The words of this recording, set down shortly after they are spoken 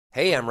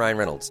Hey, I'm Ryan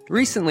Reynolds.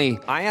 Recently,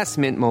 I asked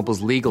Mint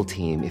Mobile's legal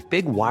team if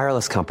big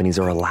wireless companies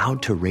are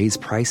allowed to raise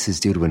prices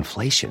due to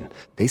inflation.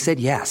 They said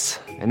yes.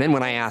 And then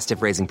when I asked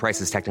if raising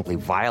prices technically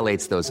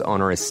violates those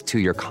onerous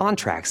two-year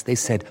contracts, they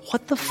said,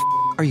 "What the f***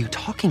 are you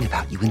talking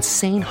about, you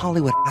insane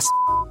Hollywood ass?"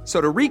 So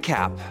to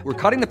recap, we're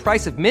cutting the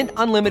price of Mint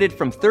Unlimited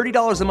from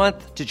 $30 a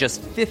month to just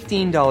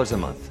 $15 a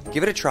month.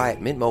 Give it a try at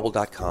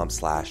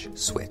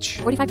mintmobile.com/switch.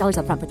 $45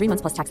 up front for 3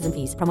 months plus taxes and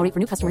fees. Promo rate for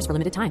new customers for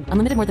limited time.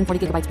 Unlimited more than 40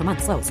 gigabytes per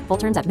month. Slows full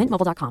terms at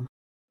mintmobile.com.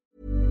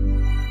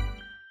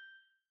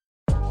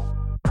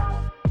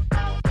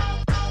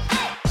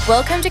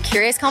 Welcome to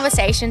Curious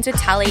Conversations with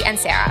Tully and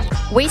Sarah.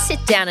 We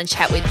sit down and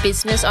chat with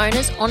business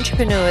owners,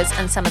 entrepreneurs,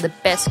 and some of the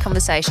best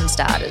conversation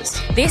starters.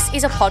 This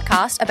is a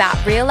podcast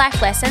about real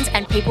life lessons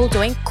and people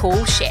doing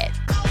cool shit.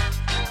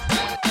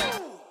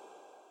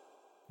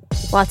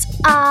 What's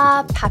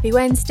up? Happy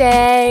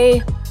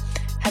Wednesday.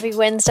 Happy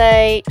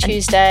Wednesday,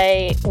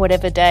 Tuesday,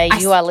 whatever day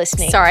you are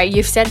listening. Sorry,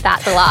 you've said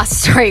that the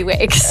last 3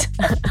 weeks.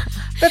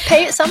 But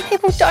some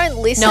people don't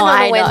listen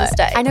on a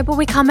Wednesday. I know, but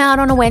we come out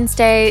on a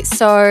Wednesday.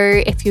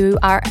 So if you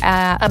are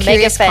a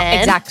mega fan,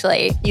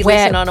 exactly, you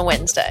listen on a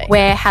Wednesday.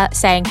 We're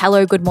saying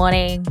hello, good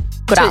morning,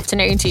 good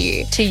afternoon to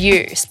you. To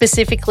you,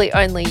 specifically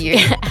only you.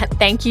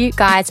 Thank you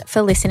guys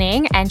for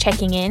listening and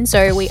checking in.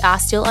 So we are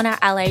still on our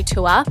LA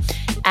tour.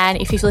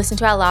 And if you've listened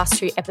to our last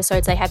 2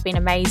 episodes, they have been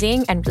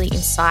amazing and really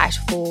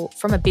insightful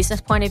from a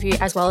business point of view,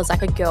 as well as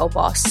like a girl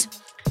boss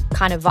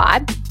kind of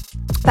vibe.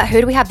 But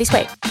who do we have this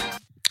week?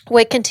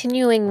 We're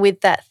continuing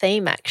with that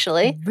theme,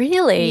 actually.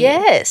 Really?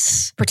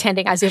 Yes.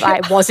 Pretending as if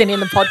I wasn't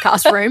in the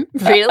podcast room.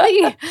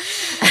 Really?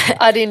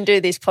 I didn't do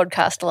this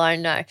podcast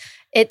alone, no.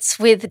 It's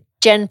with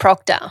Jen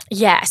Proctor.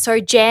 Yeah. So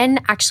Jen,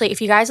 actually,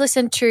 if you guys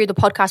listened to the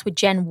podcast with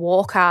Jen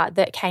Walker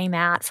that came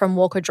out from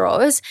Walker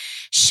Drawers,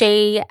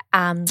 Jen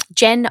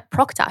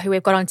Proctor, who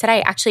we've got on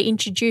today, actually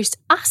introduced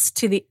us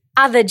to the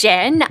other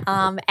Jen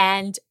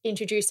and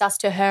introduced us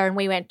to her, and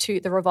we went to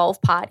the Revolve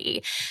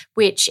party,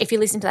 which if you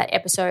listen to that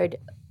episode,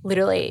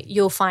 literally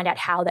you'll find out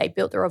how they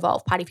built the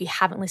Revolve party. If you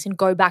haven't listened,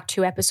 go back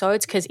 2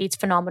 episodes because it's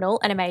phenomenal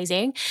and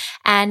amazing.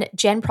 And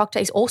Jen Proctor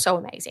is also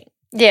amazing.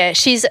 Yeah,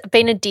 she's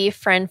been a dear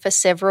friend for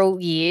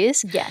several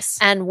years. Yes.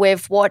 And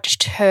we've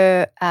watched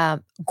her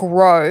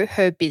grow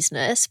her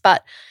business.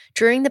 But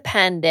during the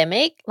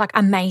pandemic,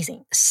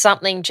 amazing,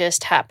 something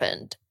just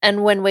happened.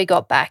 And when we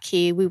got back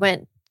here, we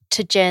went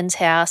to Jen's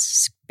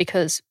house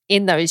because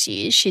in those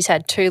years she's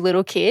had 2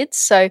 little kids.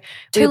 So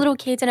 2 little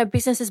kids and her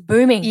business is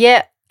booming.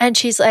 Yeah. And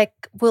she's like,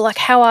 we're like,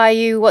 how are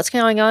you? What's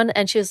going on?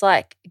 And she was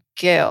like,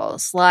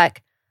 girls, I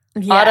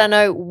don't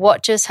know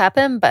what just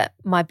happened, but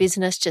my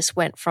business just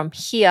went from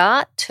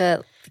here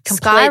to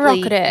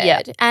completely skyrocketed.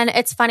 Yeah. And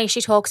it's funny, she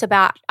talks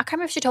about, I can't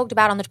remember if she talked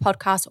about on the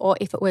podcast or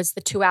if it was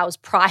the 2 hours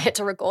prior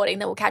to recording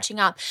that we're catching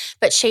up,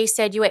 but she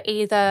said you were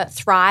either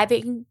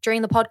thriving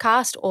during the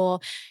podcast or,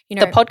 the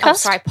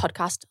podcast?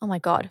 Podcast. Oh my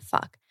God,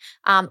 fuck.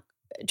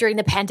 During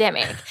the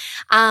pandemic.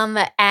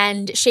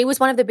 And she was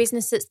one of the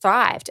businesses that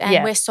thrived,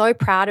 and we're so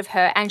proud of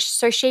her. And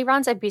so she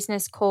runs a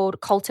business called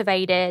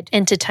Cultivated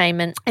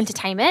Entertainment.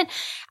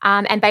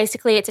 And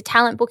basically it's a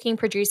talent booking,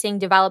 producing,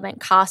 development,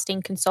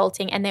 casting,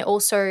 consulting, and they're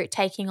also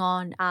taking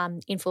on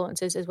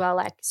influencers as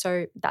well.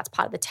 So that's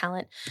part of the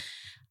talent.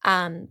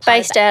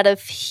 Based out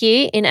of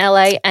here in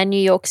LA and New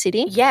York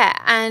City. Yeah,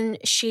 and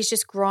she's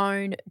just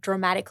grown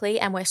dramatically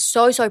and we're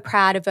so, so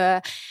proud of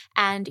her.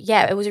 And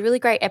yeah, it was a really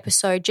great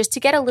episode just to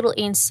get a little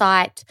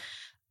insight,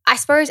 I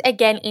suppose,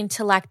 again,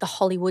 into the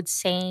Hollywood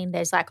scene.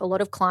 There's a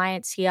lot of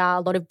clients here, a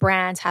lot of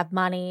brands have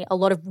money, a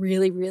lot of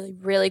really, really,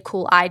 really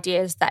cool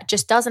ideas that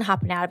just doesn't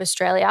happen out of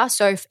Australia.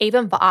 So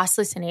even for us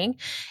listening,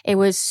 it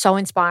was so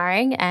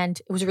inspiring and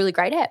it was a really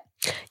great ep.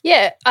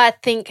 Yeah, I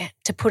think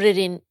to put it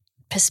in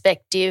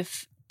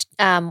perspective,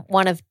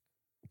 one of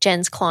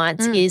Jen's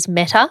clients is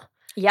Meta.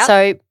 Yeah.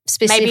 So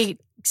maybe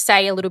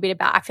say a little bit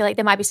about, I feel like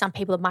there might be some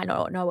people that might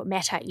not know what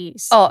Meta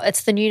is. Oh,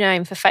 it's the new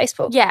name for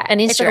Facebook. Yeah. And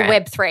Instagram. It's like a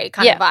Web3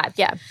 kind of vibe.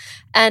 Yeah.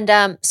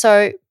 And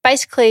so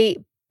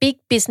basically big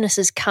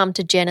businesses come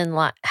to Jen and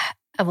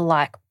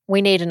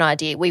we need an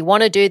idea. We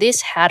want to do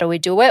this. How do we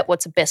do it?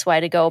 What's the best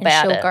way to go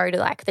about it? She'll go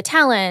to the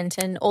talent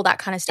and all that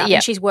kind of stuff. Yep.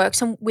 And she's worked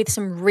with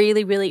some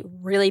really, really,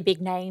 really big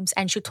names.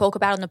 And she'll talk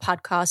about on the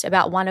podcast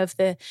about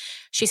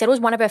she said it was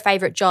one of her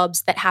favorite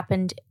jobs that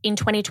happened in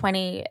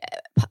 2020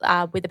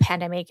 with the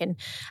pandemic. And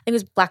I think it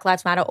was Black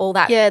Lives Matter, all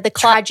that the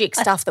tragic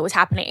stuff that was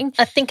happening.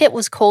 I think it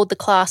was called the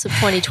Class of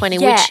 2020,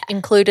 which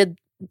included,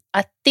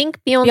 I think,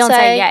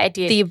 Beyonce, it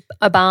did. The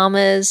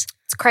Obamas.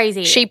 It's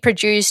crazy. She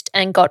produced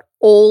and got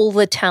all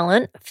the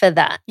talent for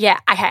that. Yeah.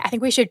 I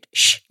think we should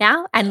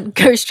now and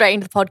go straight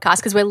into the podcast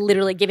because we're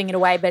literally giving it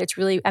away, but it's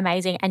really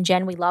amazing. And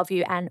Jen, we love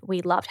you and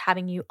we loved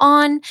having you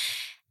on.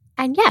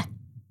 And yeah.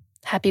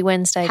 Happy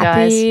Wednesday,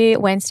 guys. Happy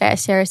Wednesday.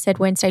 As Sarah said,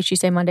 Wednesday,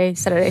 Tuesday, Monday,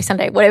 Saturday,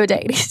 Sunday, whatever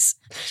day it is.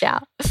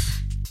 Ciao.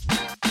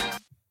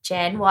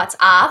 Jen, what's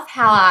up?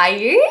 How are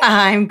you?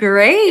 I'm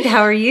great.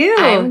 How are you?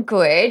 I'm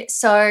good.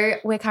 So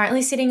we're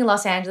currently sitting in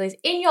Los Angeles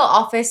in your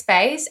office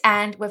space,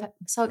 and we're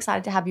so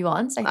excited to have you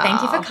on. So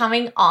thank you for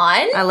coming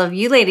on. I love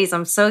you ladies.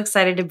 I'm so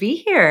excited to be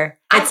here.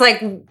 It's like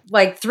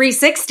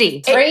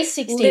 360.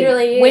 360.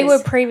 Literally is. We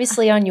were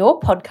previously on your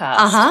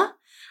podcast.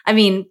 I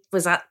mean,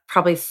 was that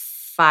probably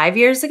 5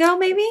 years ago,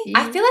 maybe?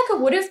 I feel like it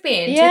would have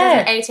been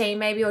 2018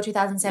 maybe or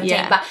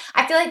 2017, but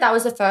I feel like that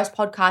was the first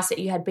podcast that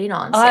you had been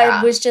on, Sarah.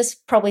 I was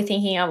just probably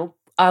thinking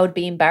I would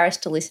be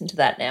embarrassed to listen to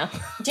that now.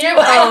 Do you know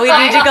what? Oh, we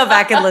need to go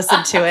back and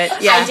listen to it.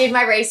 Yeah. I did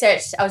my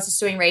research. I was just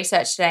doing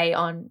research today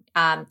on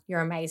Your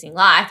Amazing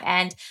Life,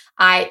 and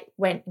I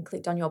went and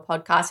clicked on your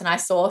podcast and I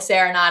saw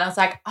Sarah and I was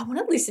like, I want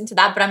to listen to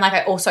that, but I'm like,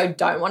 I also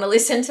don't want to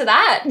listen to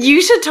that.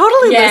 You should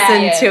totally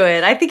listen to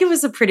it. I think it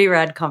was a pretty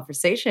rad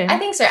conversation. I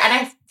think so. And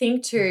I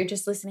think too,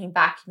 just listening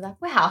back, you're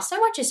like, wow, so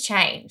much has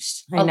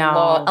changed. I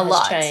know. A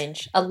lot has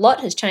changed. A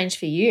lot has changed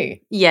for you.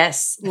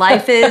 Yes.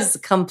 Life is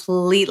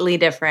completely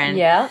different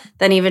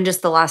than even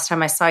just the last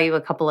time I saw you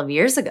a couple of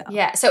years ago.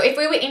 Yeah. So if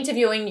we were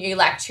interviewing you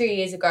like 2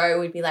 years ago,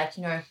 we'd be like,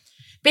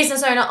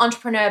 business owner,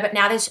 entrepreneur, but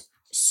now there's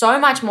so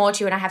much more to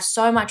you, and I have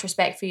so much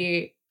respect for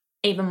you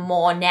even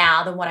more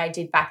now than what I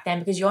did back then,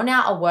 because you're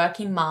now a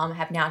working mom,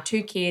 have now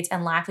 2 kids,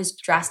 and life has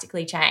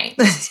drastically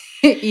changed.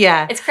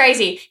 Yeah. It's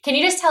crazy. Can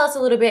you just tell us a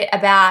little bit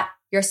about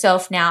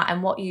yourself now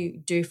and what you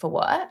do for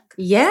work?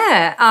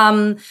 Yeah.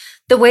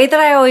 The way that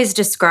I always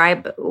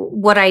describe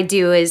what I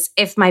do is,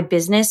 if my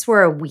business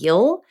were a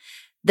wheel,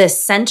 the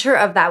center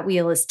of that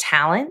wheel is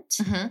talent,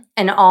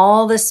 and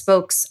all the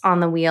spokes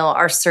on the wheel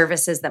are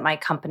services that my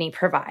company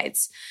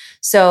provides.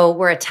 So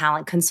we're a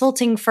talent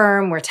consulting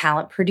firm. We're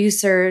talent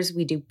producers.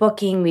 We do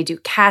booking. We do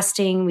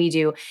casting. We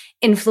do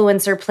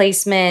influencer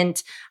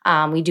placement.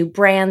 We do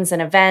brands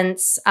and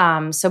events.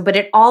 But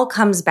it all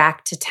comes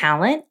back to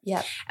talent.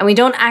 Yep. And we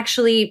don't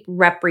actually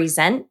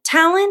represent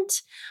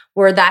talent.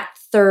 We're that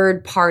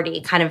third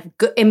party, kind of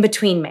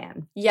in-between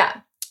man.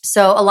 Yeah.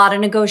 So a lot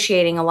of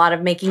negotiating, a lot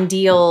of making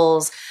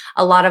deals,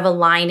 a lot of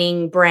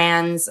aligning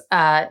brands,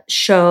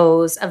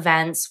 shows,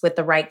 events with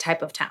the right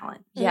type of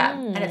talent. Yeah.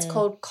 And it's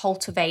called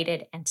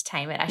Cultivated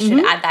Entertainment. I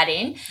should add that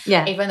in.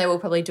 Yeah. Even though we'll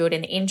probably do it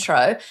in the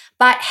intro.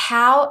 But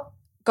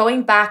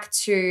going back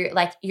to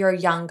like your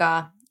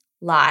younger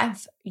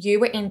life, you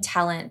were in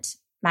talent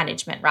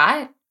management,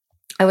 right?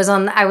 I was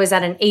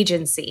at an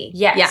agency.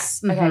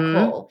 Yes. Yeah. Okay,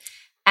 cool.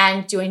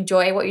 And do you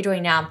enjoy what you're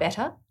doing now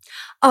better?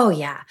 Oh,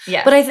 yeah.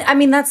 Yeah. But I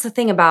mean, that's the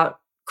thing about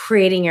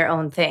creating your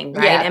own thing,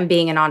 right? Yeah. And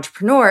being an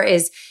entrepreneur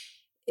is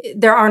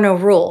there are no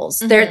rules.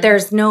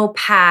 There's no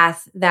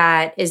path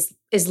that is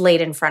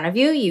laid in front of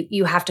you.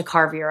 You have to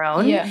carve your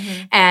own. Yeah.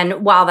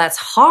 And while that's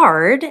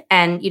hard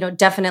and,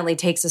 definitely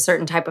takes a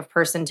certain type of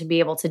person to be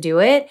able to do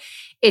it,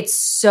 it's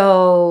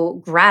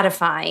so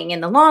gratifying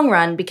in the long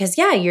run because,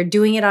 you're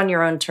doing it on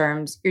your own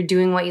terms. You're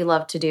doing what you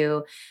love to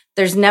do.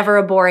 There's never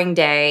a boring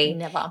day.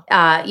 Never.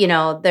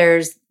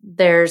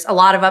 There's a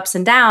lot of ups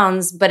and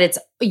downs, but it's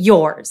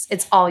yours.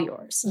 It's all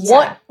yours.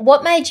 Yeah.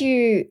 What made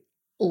you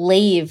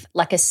leave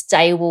like a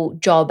stable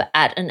job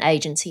at an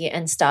agency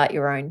and start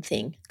your own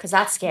thing? Because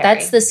that's scary.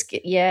 That's I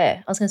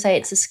was going to say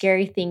it's a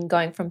scary thing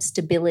going from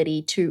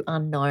stability to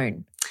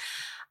unknown.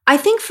 I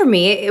think for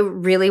me,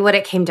 what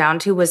it came down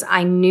to was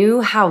I knew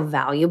how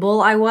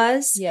valuable I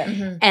was. Yeah.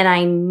 And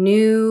I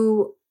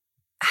knew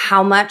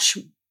how much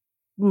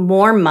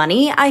more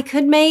money I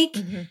could make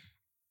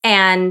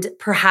and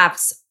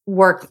perhaps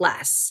work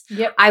less.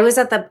 Yep. I was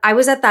at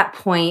that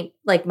point,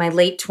 like my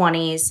late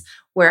 20s,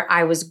 where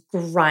I was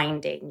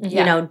grinding,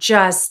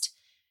 just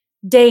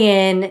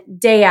day in,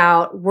 day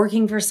out,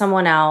 working for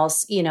someone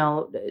else,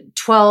 12,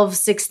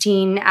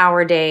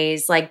 16-hour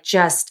days, like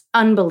just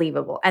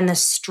unbelievable. And the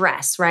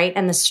stress, right?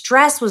 And the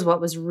stress was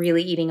what was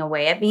really eating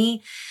away at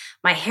me.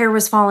 My hair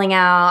was falling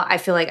out. I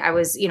feel like I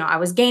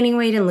was gaining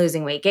weight and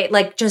losing weight.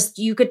 Like just,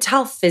 you could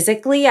tell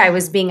physically I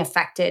was being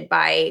affected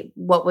by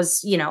what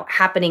was,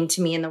 happening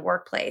to me in the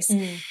workplace.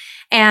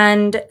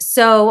 And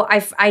so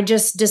I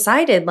just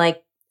decided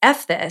like,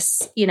 F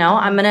this,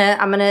 I'm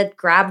going to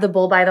grab the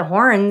bull by the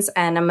horns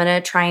and I'm going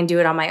to try and do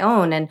it on my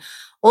own. And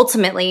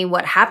ultimately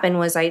what happened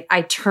was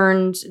I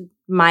turned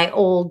my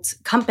old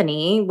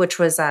company, which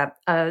was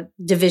a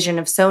division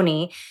of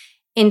Sony,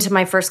 into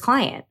my first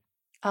client.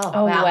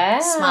 Oh wow.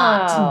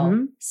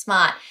 Smart.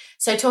 Smart.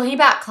 So talking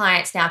about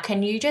clients now,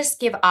 can you just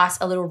give us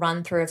a little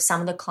run through of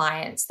some of the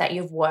clients that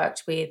you've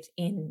worked with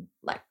in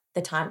like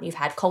the time that you've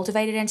had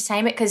Cultivated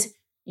Entertainment? Because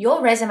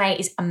your resume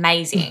is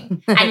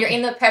amazing and you're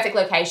in the perfect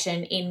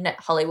location in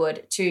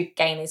Hollywood to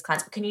gain these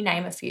clients. But can you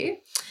name a few?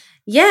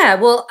 Yeah,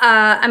 well,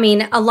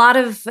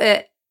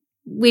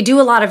 we do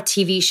a lot of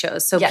TV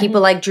shows. So people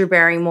like Drew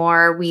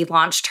Barrymore, we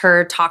launched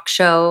her talk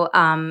show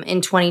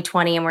in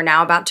 2020 and we're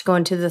now about to go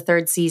into the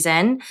 3rd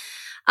season.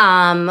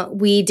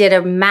 We did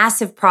a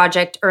massive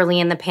project early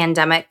in the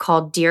pandemic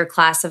called Dear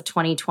Class of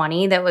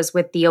 2020 that was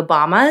with the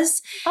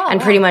Obamas and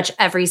pretty much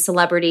every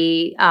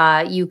celebrity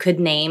you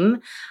could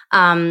name.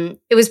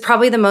 It was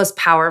probably the most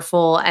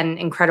powerful and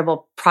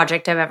incredible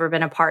project I've ever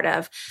been a part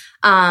of.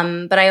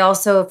 But I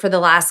also, for the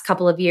last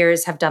couple of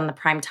years, have done the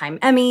Primetime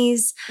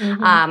Emmys.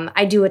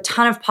 I do a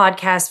ton of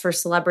podcasts for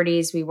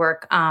celebrities. We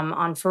work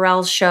on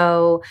Pharrell's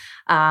show.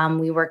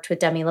 We worked with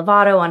Demi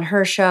Lovato on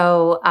her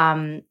show.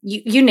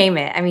 You name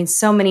it. I mean,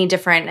 so many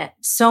different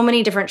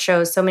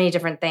shows, so many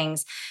different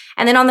things.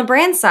 And then on the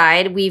brand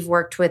side, we've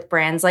worked with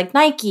brands like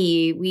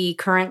Nike. We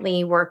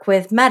currently work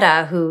with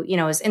Meta, who,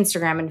 is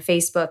Instagram and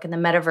Facebook and the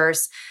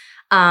metaverse.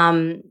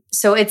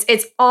 So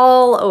it's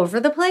all over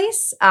the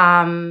place.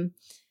 And,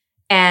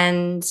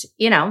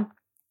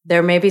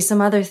 there may be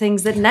some other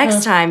things that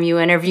next time you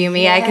interview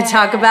me, I could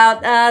talk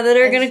about that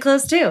are going to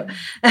close too.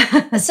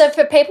 So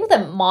for people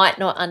that might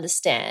not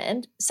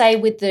understand, say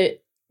with the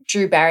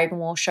Drew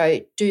Barrymore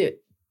show, do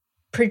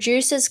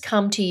producers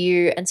come to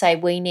you and say,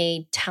 we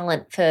need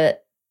talent for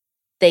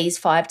these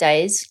 5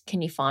 days?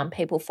 Can you find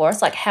people for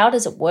us? Like, how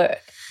does it work?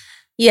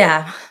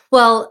 Yeah.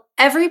 Well,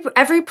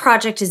 every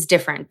project is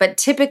different, but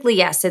typically,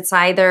 yes, it's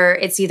either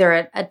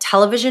a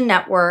television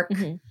network,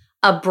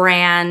 a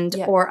brand,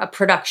 or a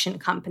production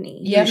company,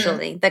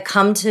 usually, that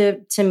come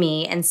to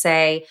me and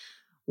say,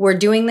 we're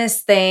doing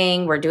this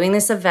thing, we're doing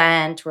this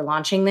event, we're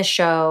launching this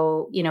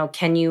show,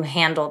 can you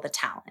handle the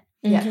talent?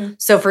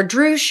 So for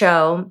Drew's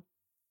show,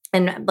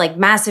 and like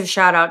massive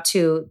shout out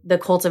to the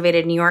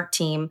Cultivated New York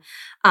team.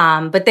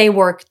 But they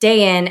work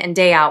day in and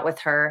day out with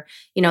her.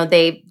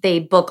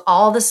 They book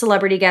all the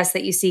celebrity guests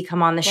that you see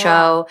come on the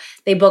show.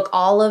 They book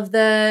all of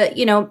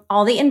the,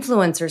 all the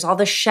influencers, all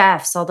the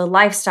chefs, all the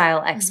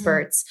lifestyle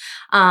experts.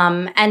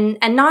 And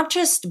not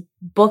just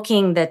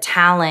booking the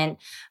talent,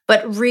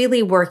 but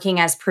really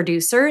working as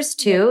producers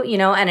too,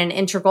 and an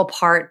integral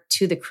part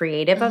to the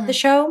creative of the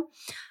show.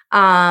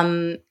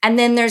 And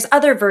then there's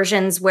other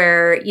versions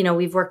where,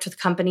 we've worked with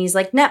companies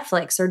like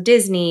Netflix or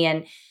Disney,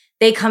 and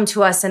they come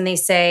to us and they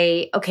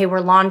say, okay, we're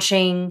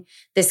launching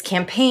this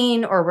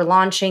campaign, or we're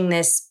launching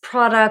this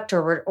product,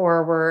 or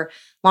we're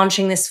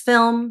launching this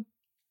film,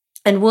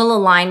 and we'll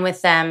align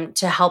with them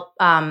to help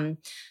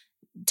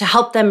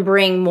them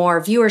bring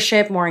more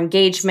viewership, more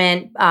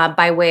engagement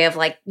by way of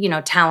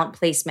talent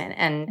placement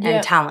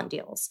and talent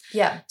deals.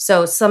 Yeah.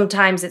 So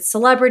sometimes it's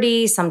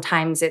celebrity,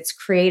 sometimes it's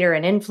creator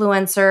and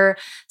influencer,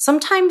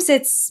 sometimes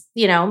it's,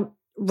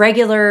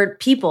 regular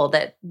people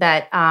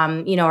that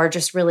are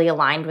just really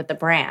aligned with the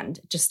brand.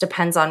 It just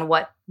depends on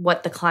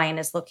what the client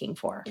is looking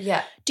for.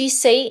 Yeah. Do you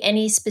see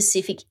any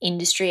specific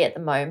industry at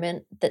the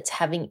moment that's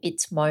having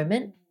its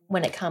moment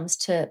when it comes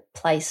to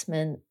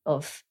placement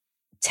of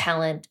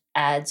talent,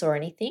 ads, or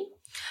anything?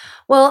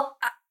 Well,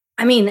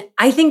 I mean,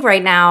 I think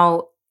right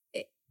now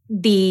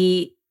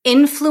the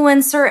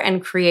influencer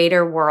and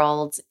creator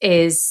world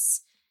is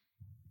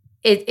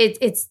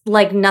it's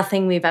like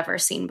nothing we've ever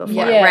seen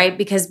before, right?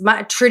 Because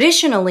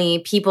traditionally,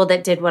 people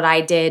that did what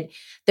I did,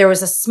 there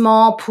was a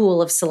small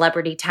pool of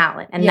celebrity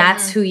talent, and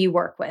that's who you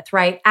work with,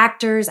 right?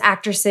 Actors,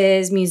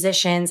 actresses,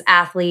 musicians,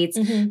 athletes,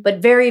 but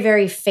very,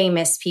 very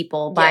famous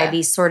people by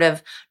these sort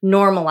of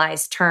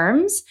normalized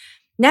terms.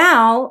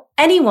 Now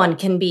anyone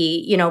can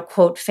be,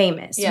 quote,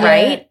 famous,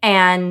 right?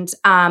 And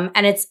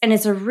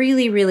it's a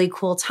really, really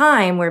cool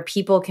time where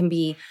people can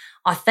be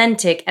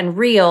authentic and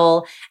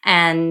real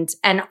and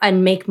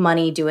make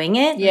money doing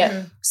it.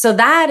 Yeah. So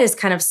that has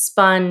kind of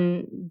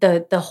spun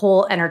the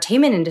whole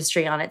entertainment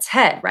industry on its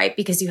head, right?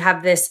 Because you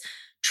have this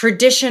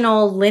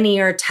traditional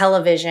linear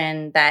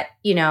television that,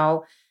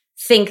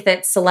 think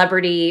that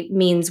celebrity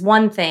means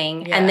one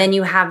thing. And then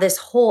you have this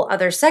whole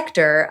other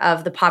sector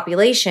of the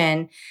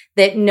population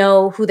that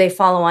know who they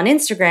follow on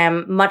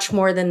Instagram much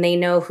more than they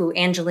know who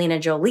Angelina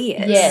Jolie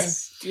is.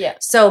 Yes. Yeah.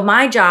 So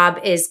my job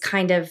is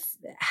kind of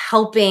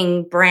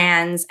helping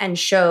brands and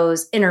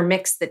shows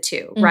intermix the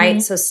two,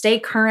 right? So stay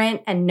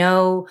current and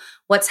know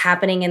what's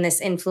happening in this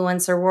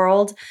influencer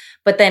world.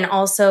 But then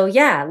also,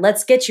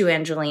 let's get you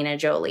Angelina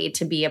Jolie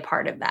to be a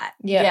part of that.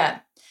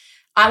 Yeah.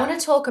 I want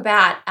to talk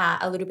about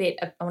I want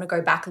to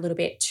go back a little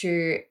bit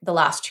to the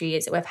last 2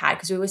 years that we've had,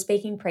 because we were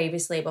speaking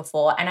previously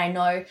before. And I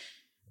know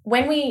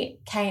when we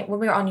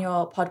were on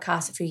your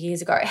podcast a few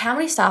years ago, how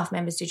many staff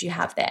members did you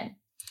have then?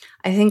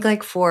 I think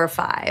like 4 or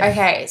 5.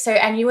 Okay. So,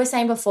 and you were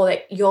saying before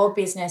that your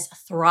business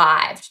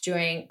thrived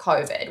during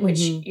COVID, which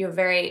you're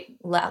very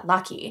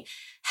lucky.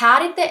 How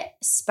did the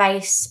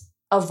space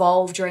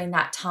evolve during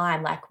that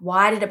time? Like,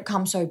 why did it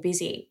become so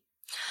busy?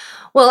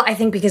 Well, I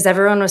think because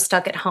everyone was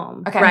stuck at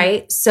home,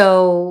 right?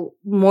 So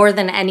more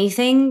than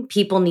anything,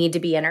 people need to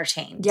be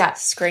entertained. Yeah,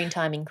 screen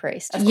time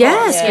increased.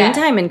 Screen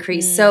time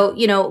increased. So,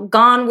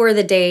 gone were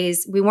the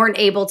days we weren't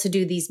able to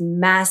do these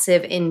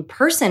massive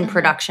in-person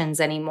productions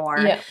anymore.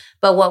 Yeah.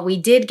 But what we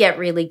did get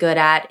really good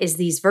at is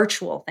these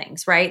virtual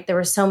things, right? There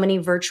were so many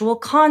virtual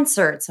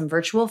concerts and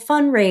virtual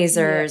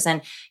fundraisers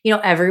and,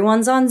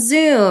 everyone's on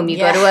Zoom. You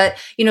go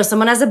to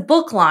someone has a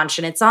book launch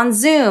and it's on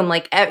Zoom.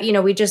 Like,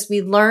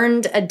 we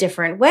learned a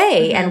different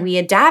way and we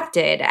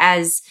adapted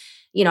as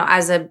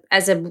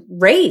a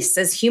race,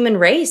 as human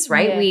race,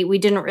 right? Yeah. We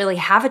didn't really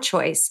have a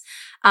choice.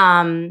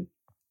 And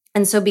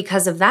so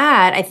because of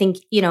that, I think,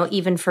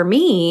 even for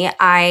me,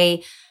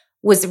 I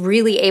was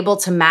really able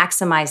to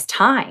maximize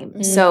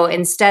time. So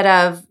instead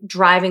of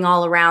driving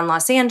all around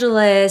Los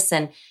Angeles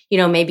and,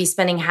 maybe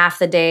spending half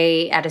the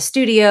day at a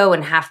studio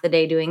and half the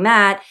day doing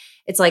that,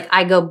 it's like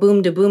I go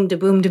boom to boom to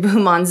boom to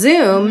boom on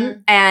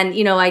Zoom and,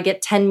 I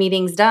get 10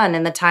 meetings done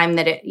in the time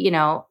that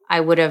I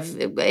would have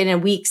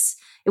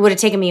it would have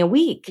taken me a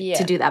week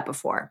to do that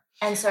before.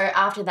 And so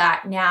after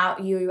that, now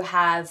you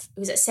have,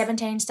 was it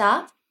 17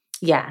 staff?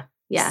 Yeah.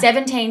 Yeah.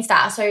 17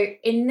 staff. So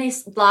in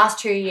this last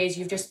 2 years,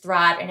 you've just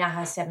thrived and now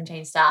have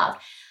 17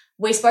 staff.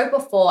 We spoke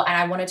before and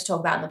I wanted to talk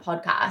about in the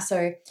podcast.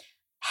 So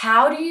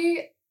how do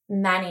you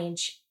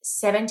manage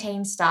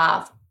 17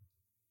 staff,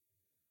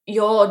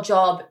 your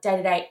job day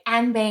to day,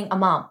 and being a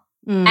mum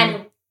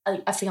and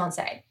a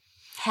fiance?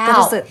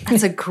 How?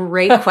 That's a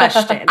great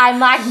question. I'm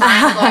like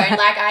mind blown.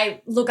 Like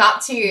I look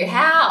up to you.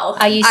 How?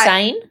 Are you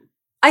sane?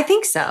 I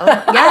think so.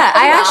 Yeah.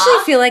 I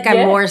actually feel like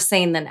I'm more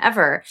sane than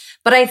ever.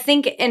 But I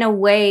think in a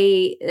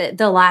way,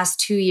 the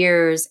last 2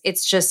 years,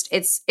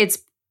 it's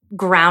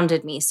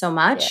grounded me so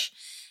much.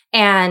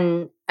 Yeah.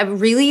 And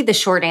really the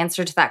short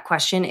answer to that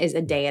question is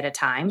a day at a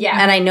time.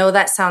 Yeah. And I know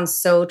that sounds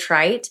so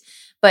trite,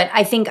 but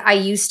I think I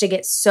used to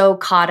get so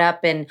caught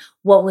up in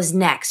what was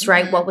next,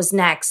 right? What was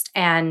next?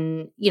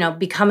 And,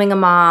 becoming a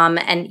mom,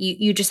 and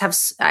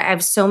I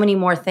have so many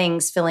more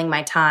things filling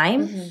my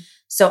time.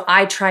 So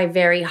I try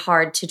very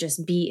hard to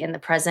just be in the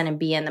present and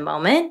be in the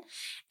moment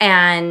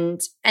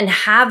and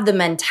have the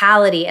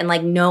mentality and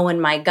like know in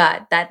my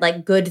gut that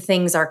like good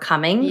things are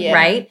coming,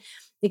 right?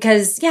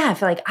 Because I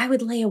feel like I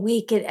would lay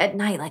awake at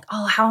night like,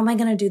 oh, how am I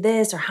going to do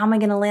this? Or how am I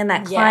going to land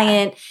that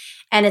client?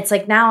 And it's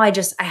like now I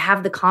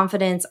have the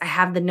confidence, I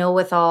have the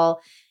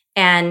know-with-all,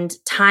 and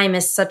time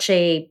is such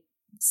a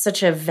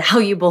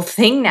valuable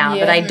thing now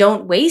that I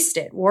don't waste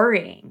it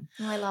worrying.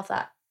 Oh, I love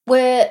that.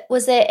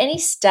 Was there any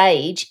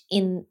stage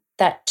in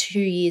that 2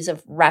 years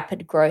of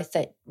rapid growth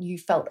that you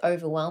felt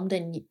overwhelmed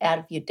and out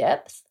of your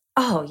depth?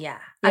 Oh, yeah.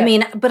 I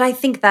mean, but I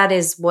think that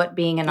is what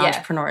being an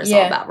entrepreneur is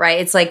all about, right?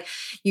 It's like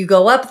you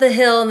go up the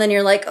hill and then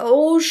you're like,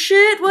 oh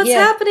shit, what's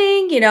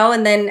happening?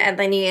 And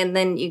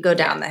then you go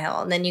down the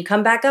hill and then you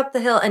come back up the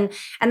hill. And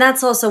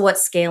that's also what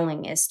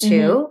scaling is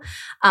too.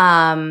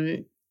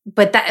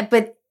 But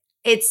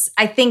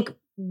I think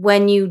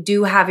when you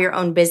do have your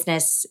own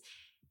business,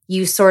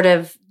 you sort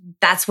of,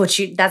 that's what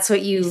you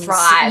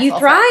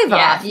thrive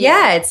off.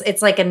 Yeah.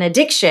 It's like an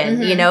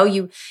addiction,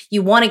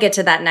 you want to get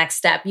to that next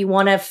step. You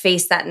want to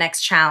face that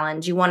next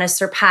challenge. You want to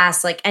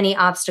surpass like any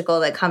obstacle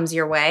that comes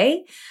your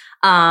way.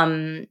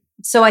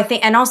 So I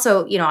think, and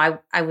also,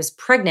 I was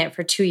pregnant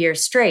for 2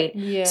 years straight.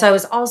 Yeah. So I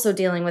was also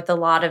dealing with a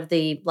lot of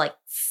the like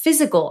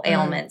physical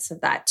ailments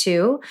of that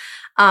too.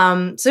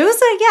 So it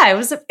was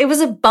like, it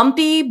was a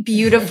bumpy,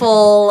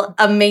 beautiful,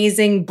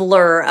 amazing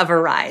blur of a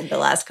ride the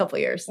last couple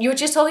of years. You were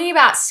just talking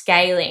about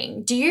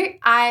scaling.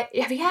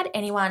 Have you had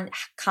anyone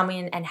come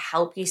in and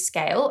help you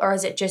scale, or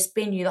has it just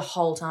been you the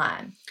whole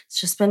time? It's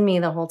just been me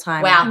the whole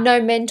time. Wow.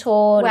 No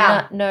mentor,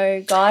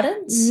 no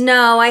guidance?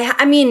 No,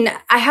 I mean,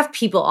 I have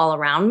people all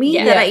around me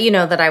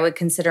that I would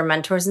consider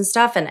mentors and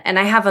stuff. And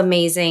I have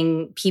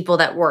amazing people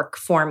that work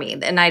for me.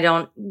 And I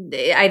don't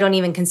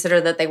even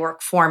consider that they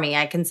work for me.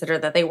 I consider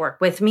that they work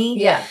with me.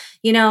 Yeah.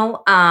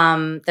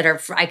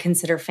 I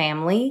consider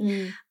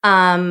family.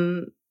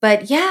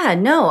 But yeah,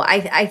 no,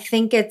 I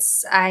think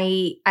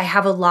I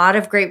have a lot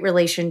of great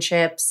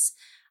relationships.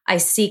 I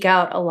seek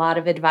out a lot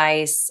of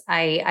advice.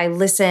 I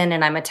listen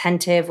and I'm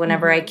attentive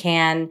whenever I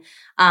can.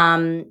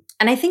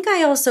 And I think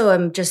I also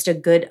am just a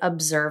good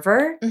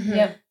observer.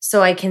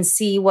 So I can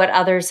see what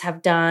others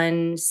have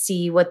done,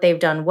 see what they've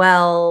done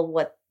well,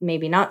 what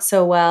maybe not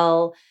so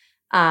well,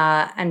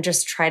 and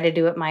just try to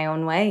do it my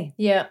own way.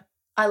 Yeah.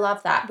 I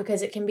love that,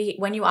 because it can be,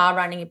 when you are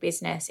running a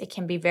business, it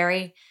can be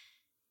very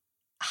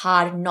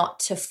hard not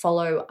to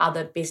follow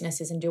other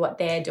businesses and do what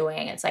they're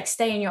doing. It's like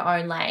stay in your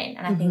own lane.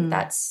 And I think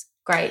that's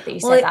great that you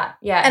said that.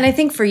 Yeah. And I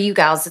think for you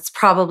gals, it's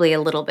probably a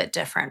little bit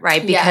different,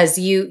 right? Because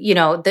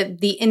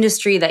the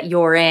industry that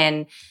you're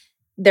in,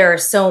 there are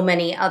so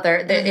many other,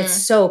 it's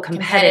so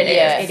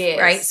competitive. It is.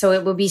 Right? So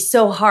it would be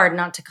so hard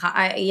not to,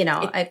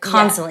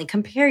 constantly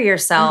compare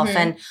yourself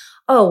and,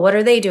 oh, what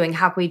are they doing?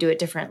 How can we do it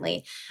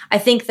differently? I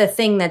think the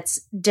thing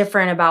that's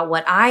different about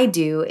what I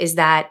do is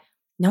that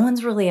no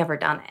one's really ever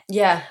done it.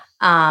 Yeah.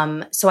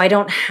 So I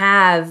don't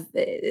have,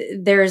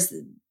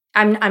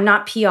 I'm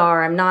not PR.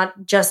 I'm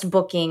not just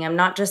booking. I'm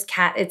not just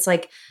It's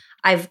like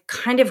I've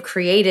kind of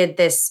created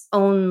this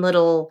own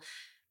little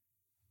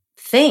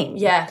thing.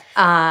 Yeah.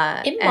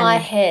 In my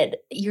head,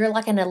 you're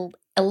like an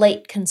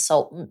elite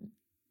consultant.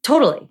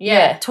 Totally.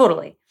 Yeah.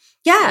 Totally.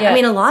 Yeah. I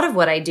mean, a lot of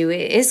what I do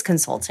is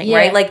consulting,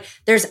 right? Like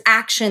there's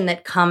action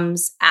that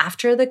comes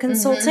after the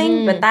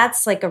consulting, but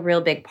that's like a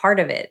real big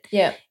part of it.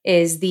 Yeah.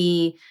 Is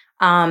the,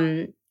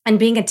 and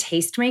being a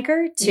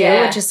tastemaker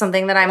too, which is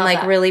something that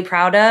I'm really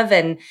proud of.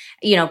 And,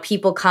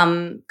 people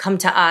come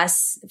to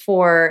us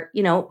for,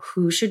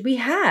 who should we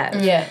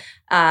have? Yeah.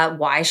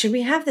 Why should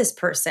we have this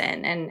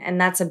person?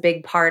 And that's a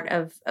big part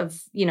of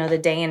the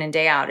day in and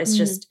day out. It's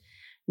just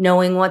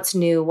knowing what's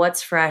new,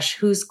 what's fresh,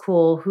 who's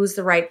cool, who's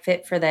the right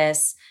fit for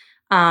this.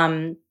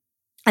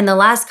 And the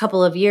last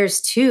couple of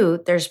years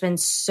too, there's been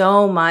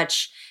so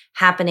much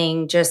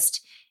happening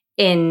just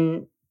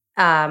in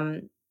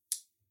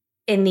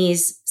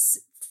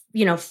these,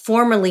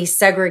 formerly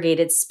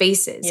segregated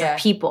spaces of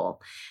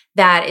people,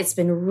 that it's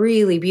been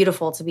really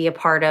beautiful to be a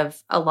part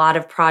of a lot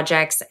of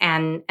projects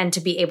and to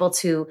be able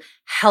to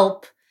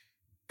help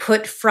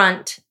put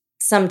front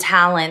some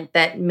talent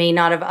that may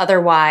not have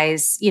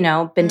otherwise,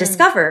 been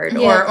discovered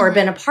or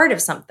been a part of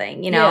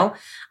something,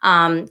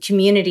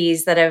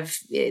 communities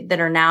that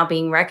are now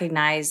being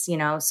recognized,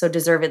 so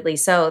deservedly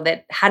so,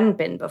 that hadn't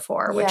been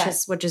before, which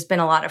has been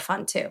a lot of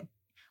fun too.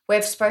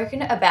 We've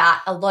spoken about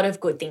a lot of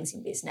good things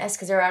in business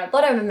because there are a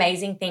lot of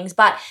amazing things,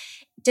 but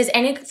does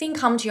anything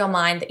come to your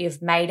mind that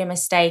you've made a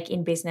mistake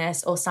in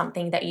business or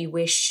something that you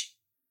wish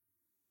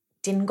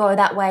didn't go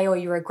that way or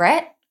you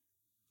regret?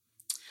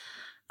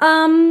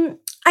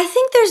 I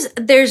think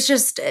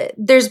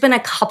there's been a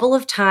couple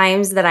of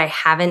times that I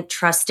haven't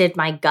trusted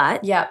my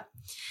gut. Yep.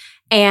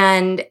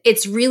 And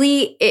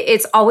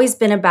it's always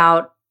been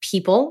about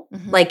people.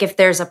 Like if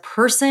there's a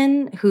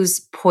person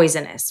who's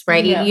poisonous,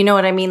 right? You know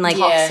what I mean? Like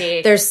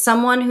there's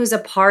someone who's a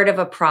part of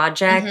a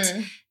project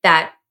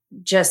that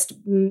just,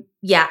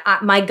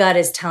 my gut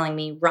is telling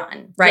me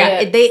run,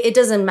 right? It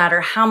doesn't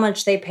matter how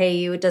much they pay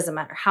you. It doesn't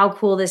matter how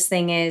cool this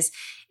thing is.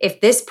 If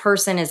this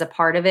person is a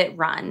part of it,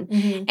 run.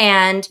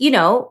 And,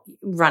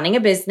 running a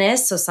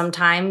business, so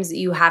sometimes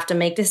you have to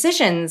make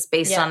decisions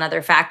based on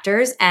other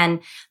factors.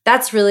 And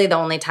that's really the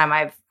only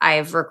time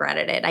I've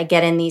regretted it. I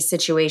get in these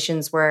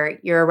situations where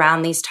you're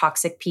around these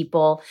toxic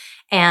people,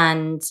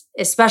 and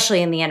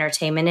especially in the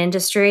entertainment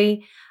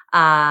industry,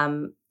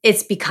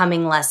 it's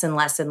becoming less and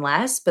less and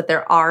less, but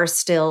there are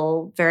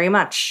still very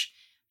much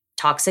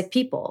toxic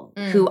people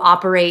who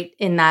operate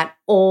in that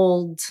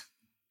old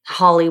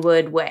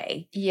Hollywood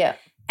way. Yeah.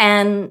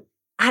 And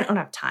I don't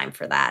have time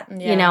for that,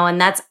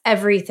 and that's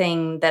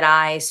everything that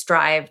I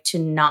strive to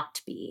not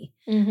be.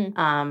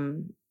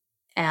 And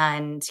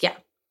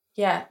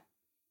yeah,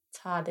 it's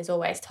hard. There's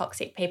always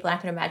toxic people. I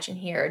can imagine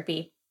here it'd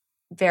be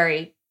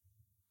very,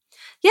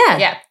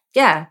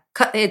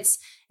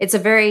 It's a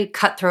very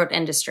cutthroat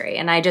industry,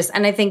 and I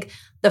think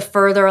the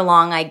further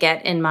along I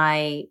get in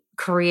my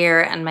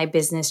career and my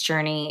business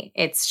journey,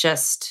 it's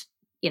just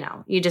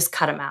you just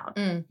cut them out.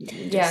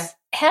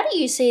 How do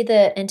you see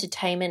the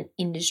entertainment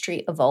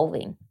industry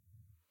evolving?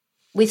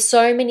 With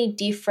so many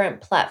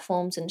different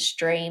platforms and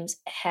streams,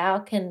 how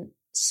can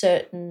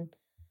certain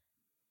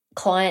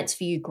clients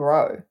for you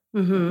grow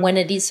when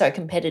it is so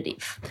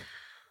competitive?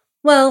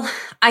 Well,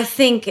 I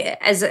think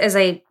as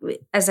I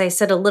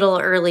said a little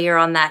earlier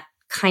on that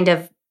kind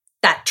of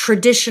that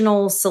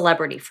traditional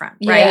celebrity front,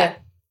 right? Yeah.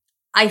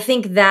 I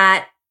think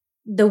that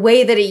the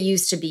way that it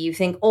used to be, you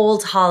think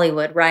old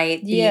Hollywood,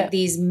 right?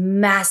 These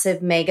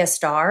massive mega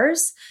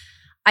stars.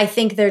 I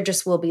think there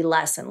just will be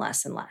less and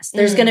less and less.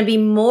 There's going to be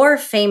more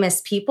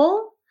famous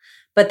people,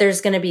 but there's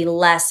going to be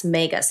less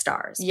mega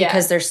stars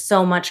because there's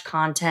so much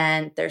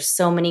content. There's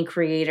so many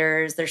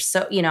creators. There's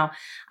so,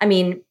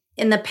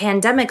 in the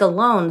pandemic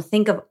alone,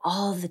 think of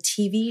all the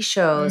TV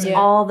shows,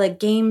 all the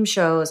game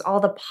shows, all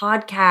the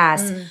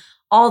podcasts,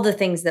 all the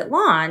things that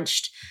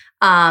launched.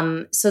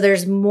 So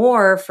there's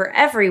more for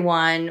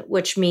everyone,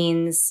 which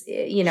means,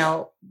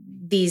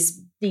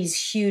 these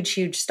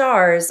huge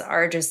stars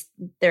are just,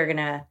 they're going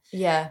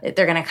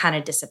to kind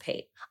of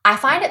dissipate. I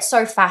find it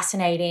so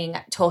fascinating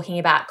talking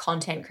about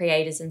content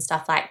creators and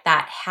stuff like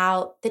that,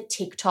 how the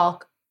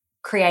TikTok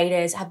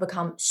creators have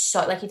become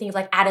so, like you think of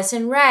like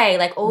Addison Rae,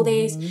 like all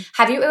these.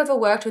 Have you ever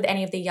worked with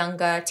any of the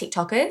younger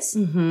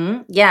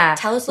TikTokers? Yeah.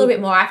 Tell us a little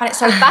bit more. I find it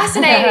so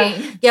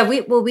fascinating.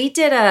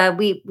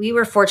 We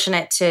were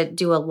fortunate to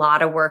do a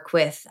lot of work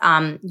with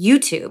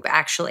YouTube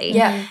actually.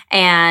 Yeah.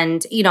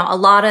 And a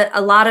lot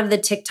of the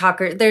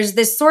TikTokers, there's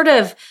this sort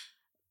of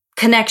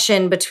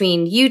connection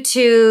between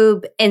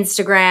YouTube,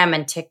 Instagram,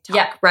 and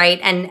TikTok, right?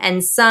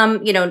 And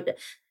some,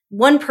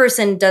 one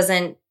person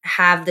doesn't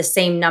have the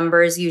same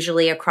numbers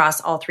usually across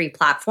all three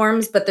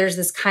platforms, but there's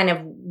this kind of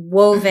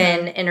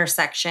woven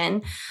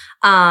intersection.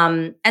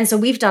 And so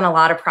we've done a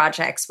lot of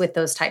projects with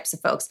those types of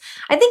folks.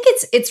 I think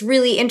it's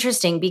really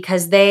interesting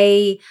because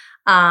they're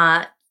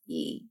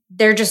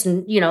just,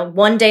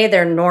 one day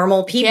they're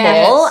normal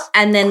people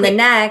and then the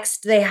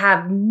next they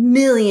have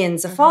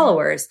millions of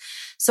followers.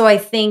 So I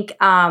think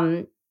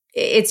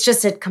it's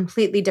just a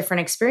completely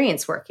different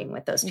experience working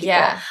with those people.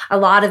 Yeah. A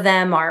lot of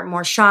them are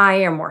more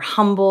shy or more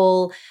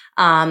humble.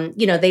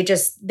 They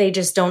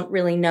just don't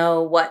really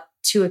know what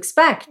to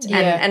expect.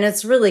 And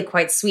it's really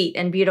quite sweet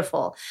and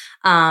beautiful.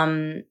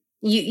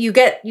 You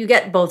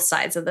get both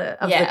sides of the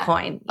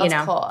coin,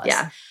 Of course.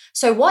 Yeah.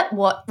 So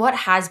what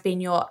has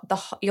been your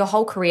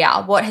whole career?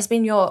 What has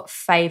been your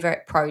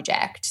favorite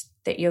project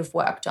that you've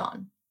worked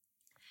on?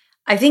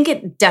 I think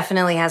it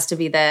definitely has to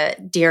be the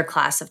Dear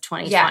Class of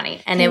 2020.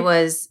 Yeah. And it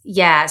was,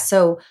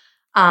 so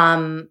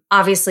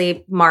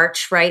obviously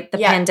March, right? The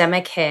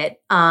pandemic hit.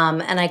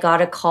 And I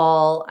got a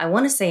call, I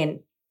want to say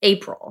in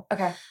April.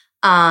 Okay.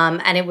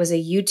 And it was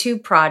a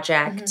YouTube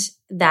project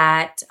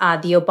that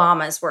the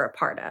Obamas were a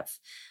part of.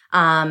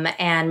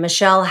 And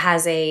Michelle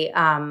has a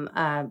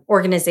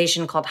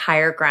organization called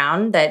Higher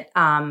Ground that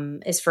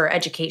is for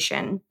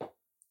education.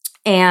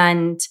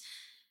 And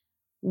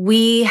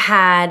we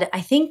had,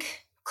 I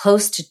think,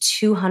 close to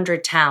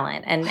 200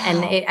 talent. And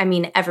I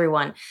mean,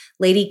 everyone,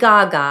 Lady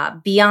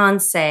Gaga,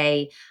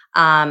 Beyonce,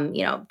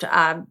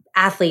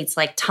 athletes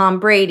like Tom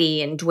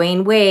Brady and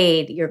Dwayne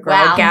Wade, your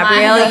girl,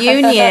 Gabrielle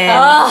Union.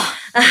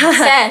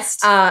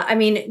 Obsessed. I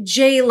mean,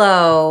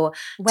 J-Lo,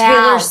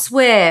 Taylor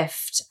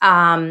Swift,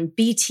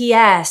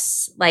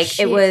 BTS. Like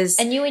Shit. it was.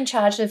 And you in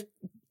charge of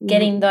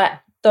getting those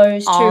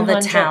 200. All the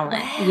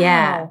talent. Wow.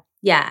 Yeah.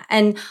 Yeah.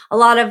 And a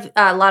lot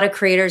of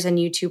creators and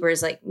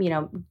YouTubers like,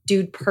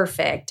 Dude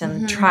Perfect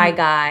and Try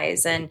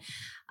Guys and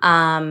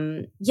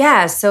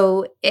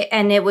so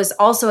it was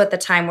also at the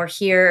time where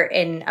here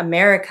in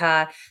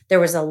America, there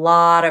was a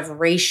lot of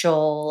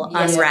racial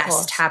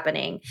unrest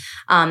happening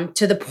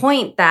to the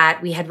point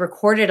that we had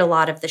recorded a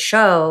lot of the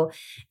show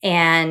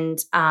and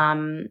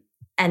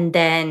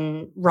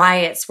then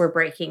riots were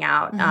breaking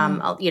out,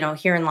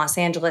 here in Los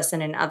Angeles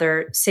and in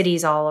other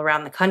cities all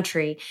around the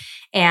country.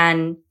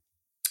 And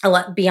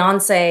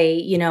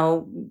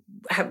Beyonce,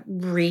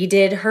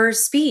 redid her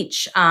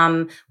speech.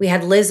 We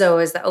had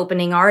Lizzo as the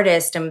opening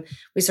artist and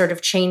we sort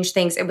of changed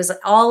things. It was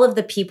all of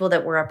the people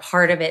that were a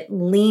part of it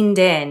leaned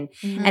in.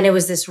 Mm-hmm. And it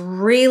was this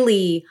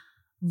really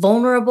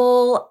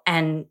vulnerable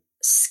and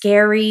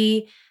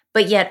scary,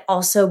 but yet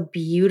also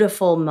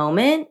beautiful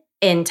moment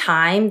in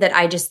time that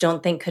I just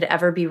don't think could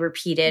ever be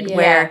repeated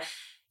where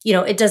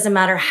it doesn't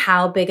matter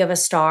how big of a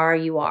star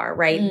you are,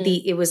 right?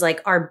 It was like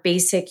our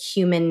basic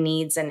human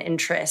needs and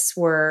interests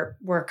were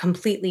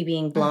completely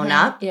being blown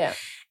up. Yeah.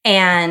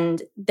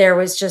 And there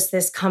was just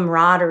this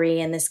camaraderie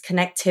and this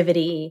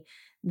connectivity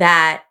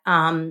that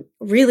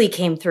really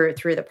came through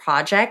the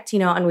project,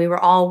 and we were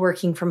all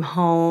working from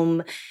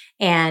home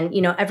and,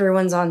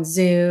 everyone's on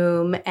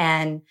Zoom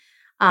and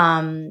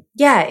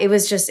it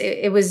was just,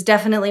 it was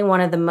definitely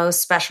one of the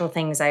most special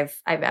things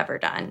I've ever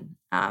done.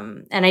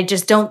 And I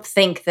just don't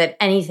think that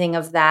anything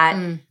of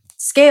that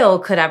scale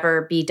could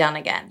ever be done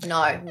again.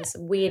 No, it was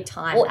a weird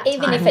time. Well,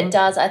 even if it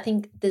does, I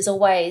think there's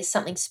always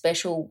something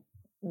special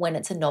when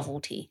it's a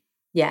novelty.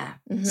 Yeah.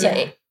 Mm-hmm.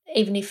 So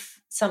even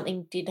if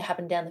something did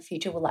happen down the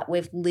future,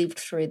 we've lived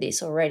through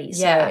this already.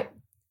 So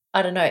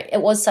I don't know.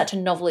 It was such a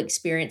novel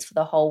experience for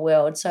the whole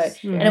world. So,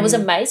 and it was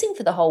amazing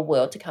for the whole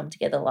world to come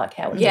together like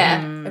how it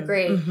did.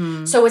 Agreed.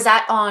 Mm-hmm. So was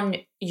that on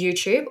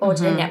YouTube or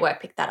did the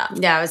network pick that up?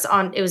 Yeah, it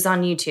was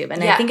on YouTube.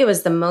 And I think it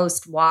was the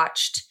most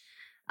watched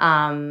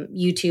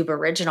YouTube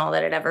original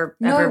that had ever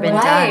been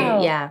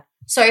done. Yeah.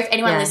 So if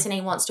anyone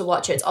listening wants to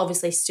watch it, it's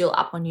obviously still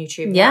up on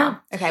YouTube Yeah.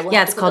 now. Okay, we'll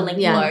have to put the link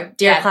below.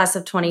 Dear Class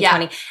of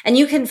 2020. And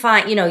you can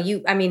find,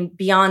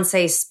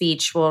 Beyonce's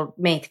speech will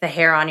make the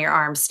hair on your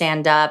arm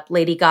stand up.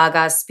 Lady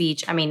Gaga's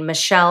speech. I mean,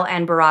 Michelle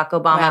and Barack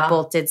Obama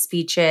both did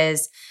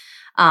speeches.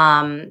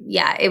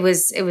 It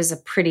was a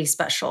pretty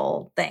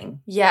special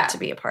thing to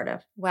be a part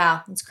of.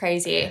 Wow, that's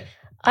crazy.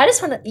 I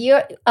just want to,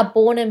 you're a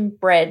born and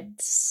bred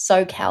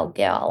SoCal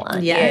girl,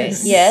 aren't you?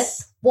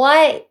 Yes.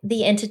 Why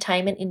the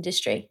entertainment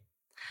industry?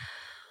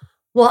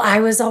 Well, I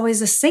was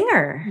always a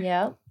singer.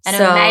 Yeah. An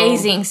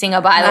amazing singer,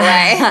 by the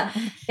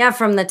way. Yeah,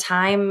 from the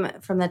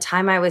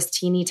time I was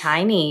teeny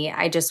tiny,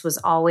 I just was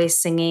always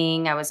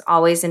singing. I was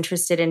always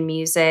interested in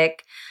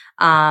music.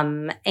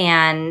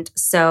 And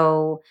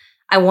so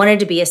I wanted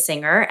to be a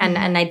singer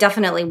and I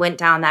definitely went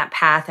down that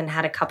path and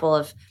had a couple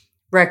of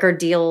record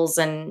deals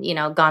and,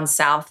 gone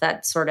south,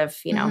 that sort of,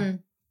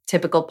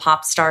 typical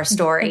pop star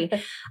story.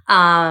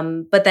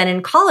 But then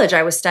in college,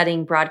 I was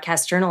studying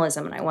broadcast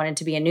journalism and I wanted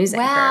to be a news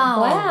anchor.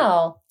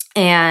 Wow.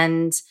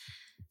 And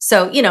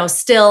so,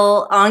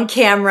 still on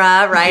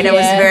camera, right? I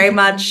was very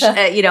much,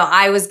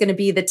 I was going to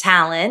be the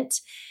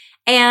talent.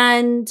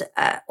 And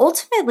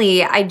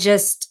ultimately, I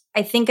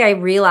think I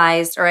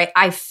realized, or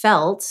I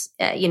felt,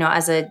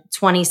 as a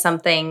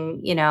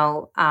 20-something,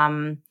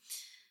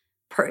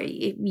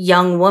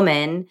 young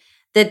woman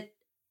that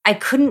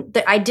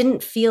I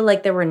didn't feel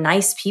like there were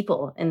nice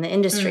people in the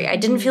industry. I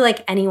didn't feel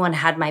like anyone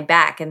had my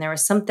back. And there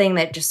was something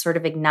that just sort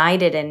of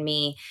ignited in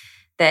me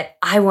that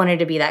I wanted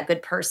to be that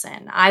good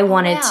person. I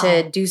wanted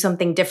to do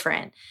something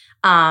different.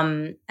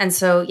 And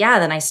so,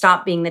 then I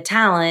stopped being the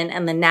talent.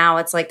 And then now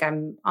it's like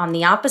I'm on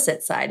the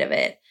opposite side of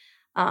it,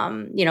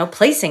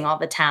 placing all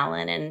the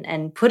talent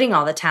and putting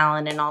all the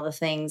talent in all the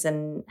things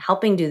and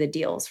helping do the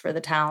deals for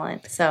the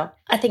talent. So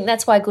I think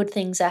that's why good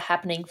things are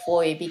happening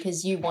for you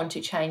because you want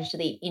to change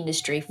the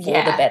industry for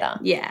the better.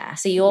 Yeah.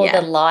 So you're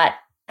the light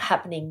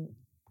happening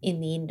in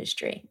the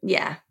industry.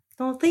 Yeah.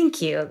 Well,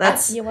 thank you.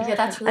 That's really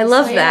I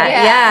love sweet.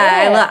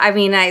 that.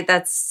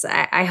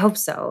 I hope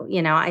so.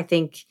 I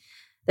think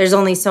there's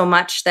only so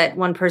much that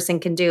one person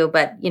can do,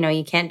 but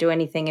you can't do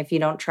anything if you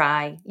don't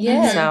try.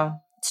 Yeah. So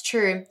it's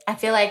true. I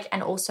feel like,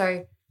 and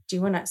also, do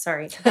you want to?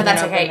 Sorry, no,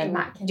 that's okay.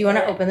 Do you want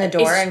to open the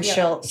door and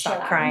she'll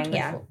stop crying?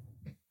 Yeah.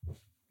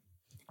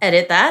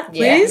 Edit that,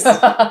 please. Come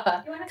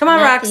on,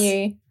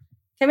 Rox.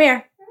 Come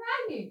here. Where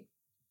are you?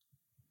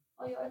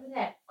 Oh, you're over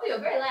there. Oh, you're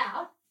very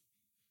loud.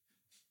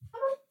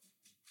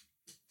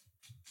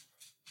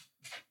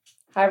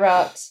 Hi,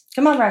 Rox.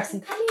 Come on, Roxy.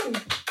 Come in.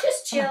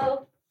 Just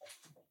chill.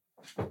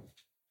 Here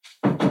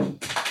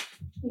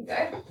you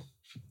go.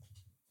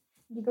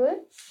 You good?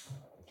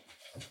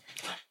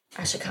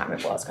 I actually can't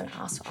remember what I was going to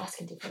ask. I'll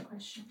ask a different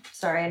question.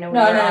 Sorry, I know.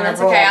 No,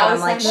 that's okay. I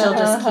was like, she'll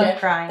just keep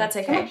crying. That's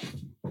okay.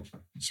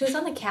 She was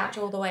on the couch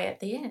all the way at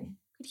the end.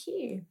 Could hear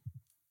you.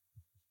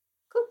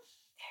 Cool.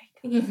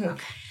 Very good.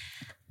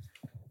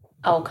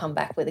 I'll come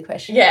back with a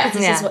question. Yeah.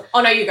 This is what,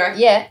 oh, no, you go.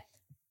 Yeah.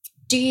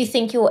 Do you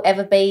think you'll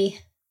ever be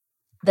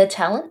the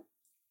talent?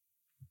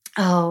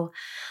 Oh,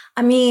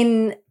 I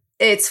mean,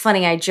 it's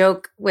funny. I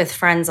joke with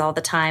friends all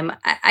the time.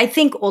 I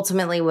think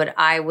ultimately what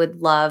I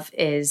would love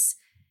is,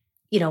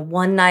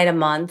 one night a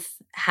month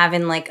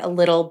having like a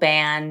little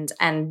band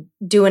and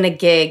doing a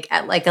gig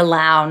at like a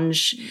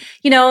lounge,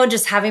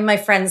 just having my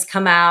friends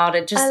come out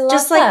and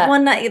just like that.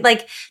 one night,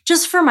 like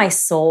just for my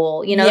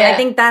soul, Yeah. I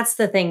think that's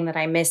the thing that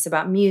I miss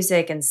about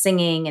music and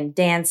singing and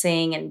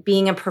dancing and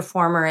being a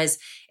performer is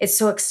it's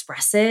so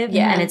expressive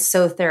and it's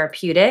so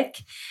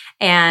therapeutic.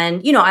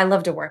 And, I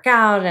love to work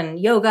out and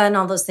yoga and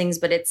all those things,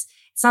 but it's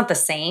not the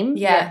same.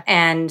 Yeah.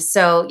 And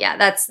so,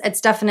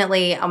 it's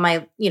definitely on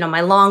my,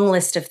 my long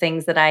list of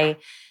things that I,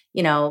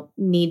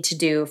 need to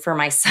do for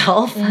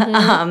myself.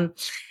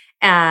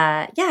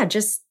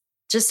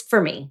 Just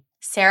for me.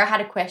 Sarah had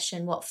a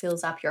question, what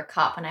fills up your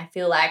cup? And I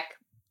feel like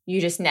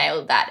you just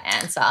nailed that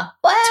answer.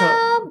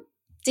 Well,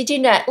 did you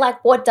know,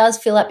 like, what does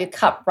fill up your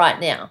cup right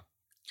now?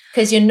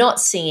 Because you're not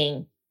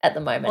singing at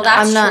the moment. Well,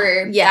 that's I'm not-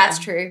 true. yeah. That's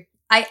true.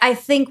 I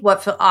think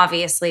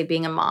obviously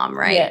being a mom,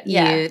 right?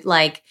 Yeah. You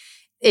like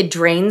it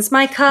drains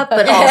my cup,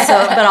 but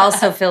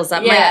also fills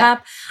up my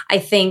cup. I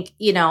think,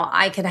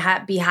 I could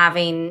be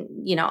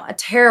having, a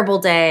terrible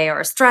day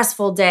or a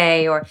stressful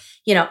day or,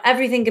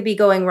 everything could be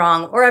going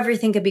wrong or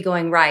everything could be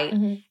going right.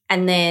 Mm-hmm.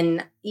 And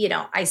then,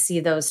 I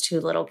see those two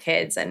little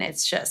kids and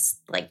it's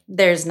just like,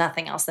 there's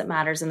nothing else that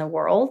matters in the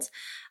world.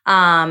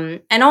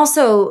 And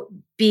also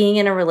being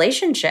in a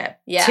relationship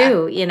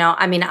too,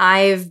 I mean,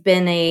 I've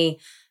been a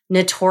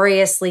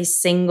notoriously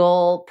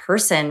single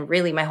person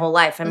really my whole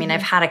life. I mean,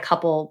 I've had a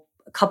couple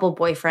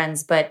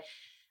boyfriends, but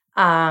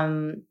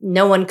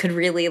no one could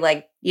really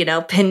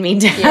pin me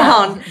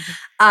down.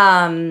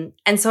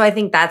 And so I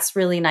think that's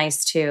really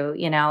nice too.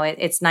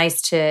 It's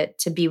nice to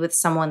be with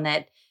someone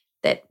that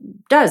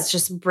does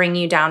just bring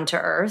you down to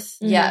earth.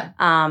 Yeah.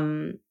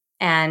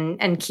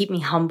 And keep me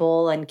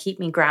humble and keep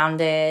me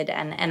grounded.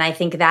 And I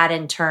think that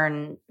in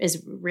turn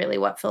is really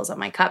what fills up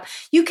my cup.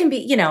 You can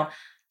be,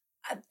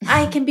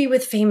 I can be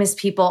with famous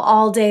people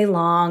all day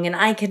long and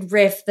I could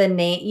riff the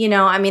name,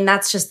 I mean,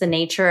 that's just the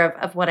nature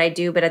of what I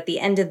do. But at the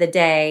end of the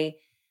day,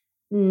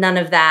 none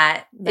of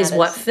that is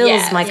what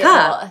fills my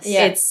cup.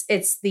 Yeah.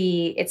 It's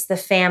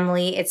the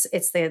family.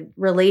 It's the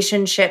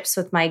relationships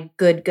with my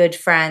good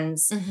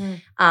friends.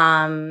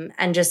 And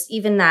just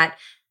even that,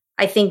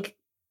 I think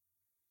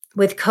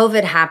with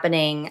COVID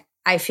happening,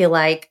 I feel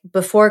like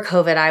before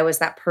COVID, I was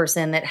that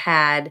person that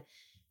had,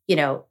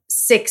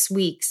 6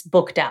 weeks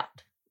booked out.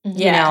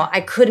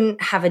 I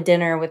couldn't have a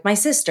dinner with my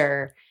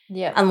sister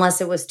unless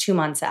it was 2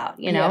 months out,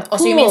 Oh,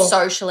 so you mean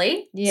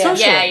socially?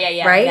 Socially,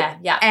 yeah. Right?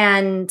 Yeah.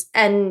 And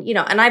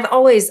and I've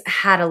always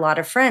had a lot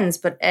of friends,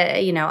 but,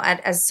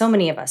 as so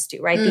many of us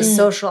do, right? These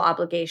social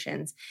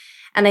obligations.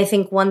 And I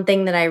think one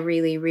thing that I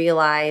really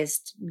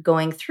realized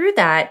going through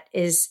that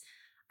is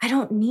I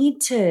don't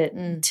need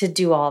to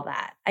do all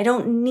that. I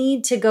don't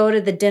need to go to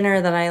the dinner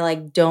that I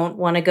don't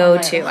want to go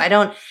to. I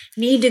don't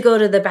need to go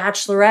to the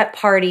bachelorette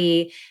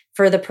party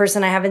for the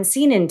person I haven't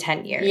seen in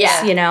 10 years,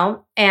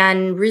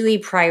 and really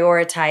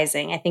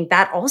prioritizing. I think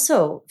that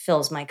also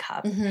fills my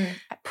cup,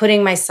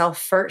 putting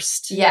myself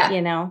first,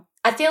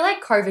 I feel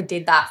like COVID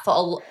did that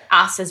for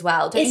us as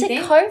well. Don't Is you it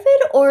think?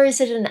 COVID or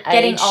is it an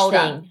Getting age older?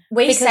 thing?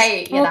 We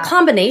say that.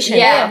 Combination,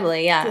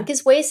 probably, yeah.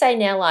 Because we say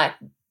now,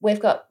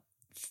 we've got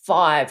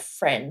 5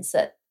 friends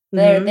that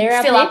they're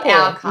our fill up people.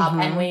 our cup,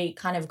 and we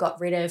kind of got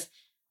rid of.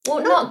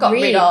 Well, not got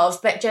rid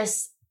of, but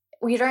just.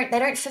 They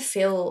don't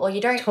fulfill, or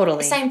you don't.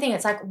 Totally. Same thing.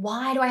 It's like,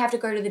 why do I have to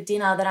go to the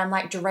dinner that I'm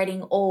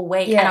dreading all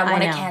week and I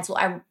want to cancel?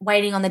 I'm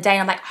waiting on the day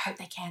and I'm like, I hope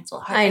they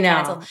cancel. I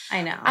know.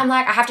 I'm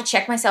like, I have to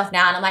check myself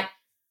now. And I'm like,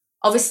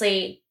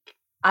 obviously,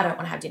 I don't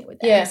want to have dinner with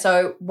them. Yeah.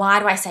 So why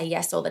do I say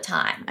yes all the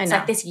time? It's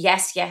like this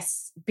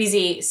yes,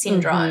 busy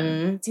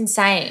syndrome. It's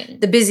insane.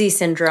 The busy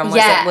syndrome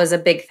was a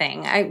big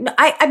thing.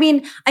 I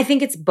mean, I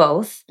think it's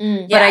both,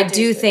 but I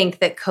do think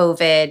that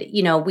COVID,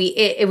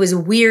 it was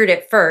weird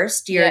at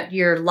first.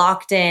 You're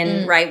locked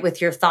in, right, with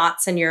your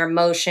thoughts and your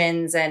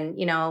emotions and,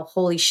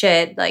 holy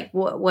shit, like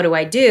what do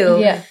I do?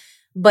 Yeah.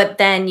 But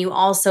then you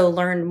also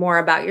learned more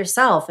about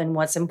yourself and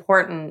what's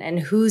important and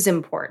who's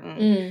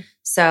important.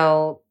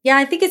 So,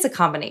 I think it's a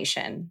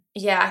combination.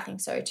 Yeah, I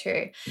think so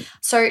too.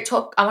 So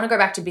I want to go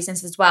back to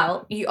business as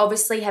well. You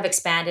obviously have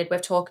expanded.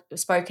 We've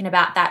spoken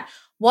about that.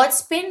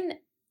 What's been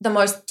the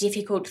most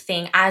difficult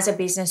thing as a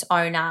business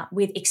owner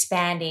with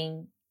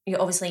expanding?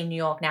 You're obviously in New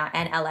York now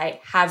and LA,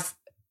 have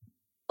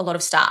a lot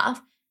of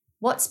staff.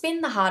 What's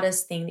been the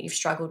hardest thing that you've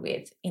struggled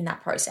with in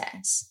that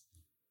process?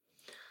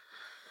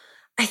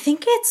 I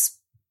think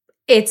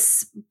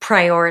It's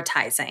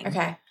prioritizing.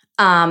 Okay.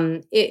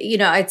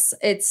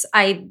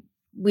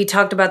 We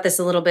talked about this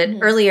a little bit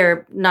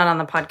earlier, not on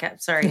the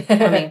podcast.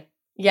 Sorry.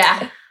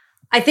 Yeah.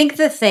 I think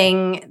the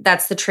thing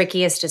that's the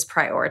trickiest is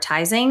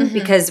prioritizing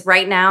because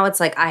right now it's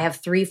like I have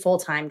 3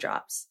 full-time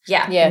jobs.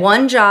 Yeah.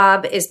 One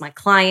job is my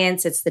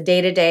clients. It's the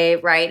day-to-day,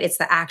 right? It's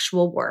the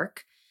actual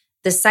work.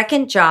 The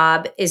second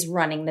job is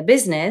running the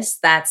business.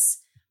 That's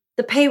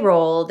the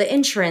payroll, the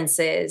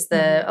insurances,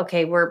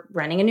 okay, we're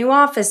renting a new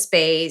office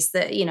space,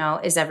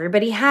 is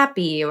everybody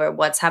happy or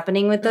what's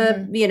happening with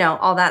the,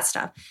 all that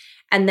stuff.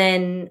 And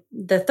then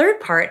the third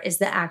part is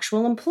the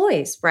actual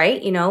employees, right?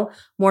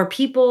 More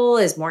people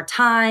is more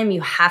time.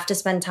 You have to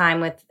spend time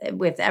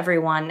with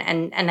everyone.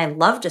 And I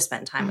love to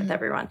spend time with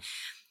everyone.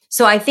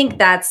 So I think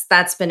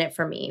that's been it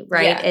for me,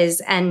 right?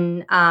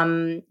 Yeah.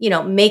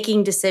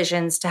 Making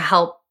decisions to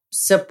help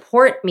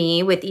support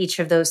me with each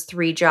of those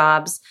 3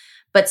 jobs,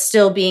 but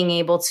still being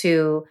able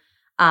to,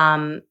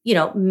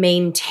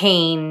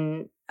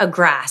 maintain a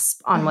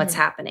grasp on what's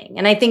happening.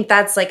 And I think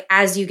that's like,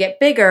 as you get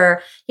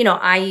bigger,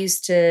 I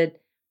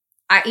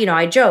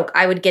joke,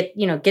 I would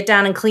get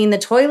down and clean the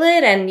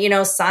toilet and,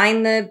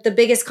 sign the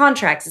biggest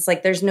contracts. It's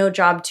like, there's no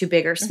job too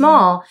big or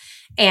small.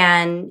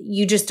 And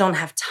you just don't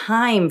have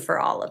time for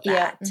all of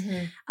that.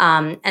 Yeah.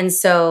 And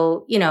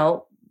so,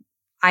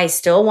 I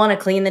still want to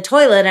clean the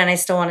toilet and I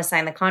still want to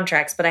sign the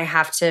contracts, but I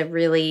have to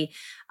really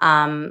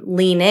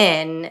lean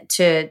in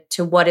to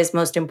what is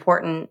most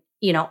important,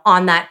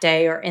 on that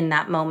day or in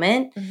that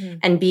moment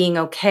and being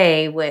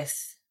okay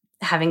with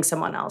having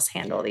someone else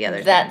handle the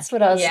other That's thing.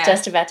 what I was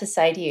just about to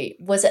say to you.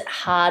 Was it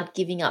hard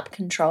giving up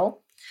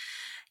control?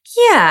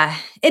 Yeah,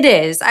 it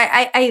is.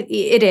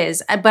 It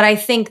is. But I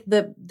think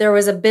there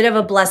was a bit of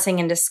a blessing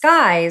in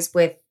disguise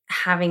with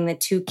having the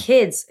 2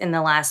 kids in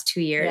the last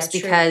 2 years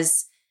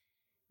because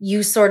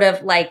you sort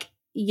of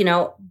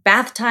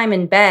bath time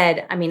in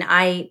bed. I mean,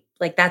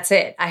 that's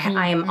it.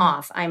 I am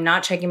off. I'm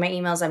not checking my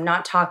emails. I'm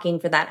not talking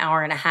for that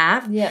hour and a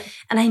half. Yeah.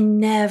 And I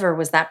never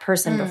was that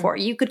person before.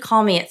 You could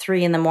call me at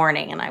 3 a.m.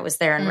 and I was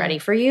there and ready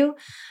for you.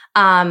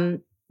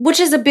 Which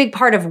is a big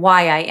part of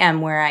why I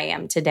am where I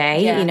am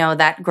today,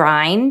 that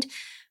grind.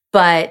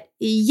 But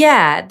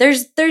yeah,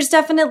 there's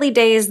definitely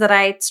days that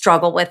I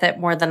struggle with it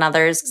more than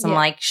others because I'm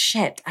like,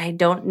 shit, I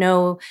don't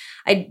know.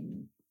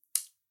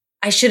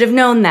 I should have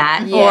known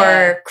that.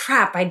 Or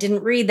crap, I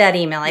didn't read that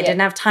email. I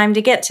didn't have time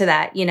to get to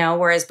that,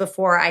 whereas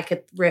before I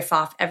could riff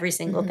off every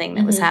single thing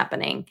that was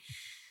happening.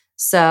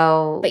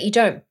 So, but you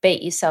don't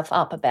beat yourself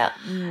up about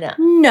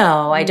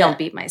No, I don't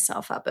beat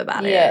myself up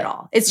about it at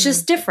all. It's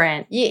just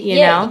different, you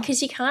know?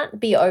 Because you can't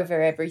be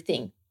over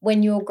everything.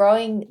 When you're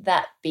growing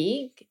that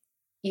big,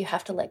 you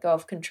have to let go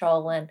of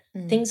control and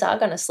things are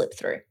going to slip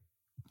through.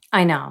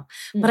 I know.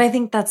 But I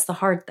think that's the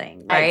hard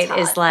thing, right?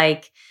 Is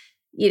like,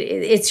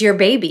 it's your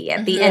baby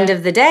at the end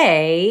of the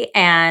day.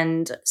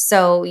 And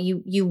so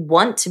you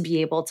want to be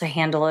able to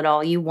handle it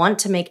all. You want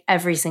to make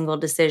every single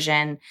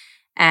decision.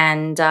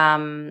 And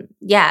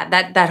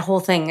that whole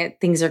thing,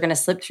 things are going to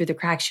slip through the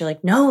cracks. You're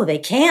like, no, they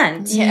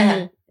can't.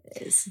 Yeah.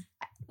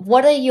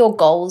 What are your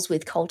goals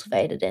with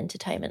Cultivated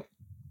Entertainment?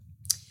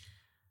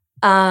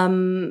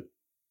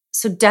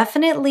 So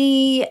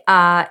definitely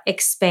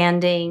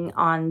expanding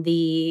on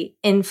the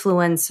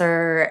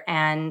influencer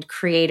and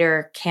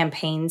creator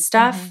campaign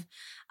stuff.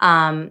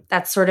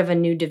 That's sort of a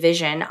new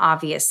division,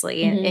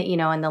 obviously,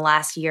 in the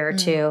last year or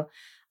two.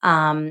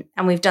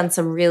 And we've done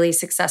some really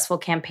successful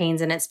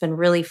campaigns and it's been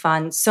really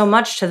fun. So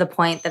much to the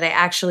point that I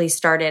actually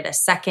started a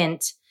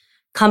second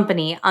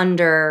company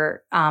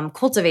under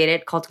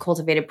Cultivated called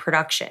Cultivated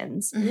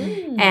Productions.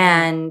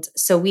 And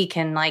so we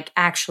can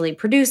actually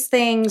produce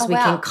things. We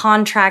can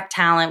contract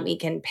talent. We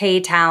can pay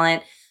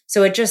talent.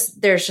 So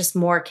there's just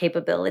more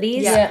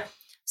capabilities. Yeah.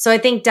 So I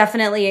think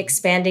definitely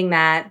expanding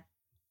that.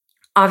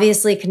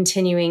 Obviously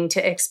continuing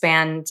to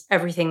expand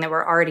everything that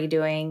we're already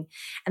doing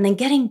and then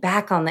getting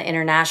back on the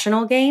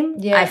international game.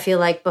 Yeah. I feel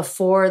like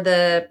before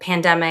the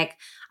pandemic,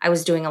 I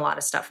was doing a lot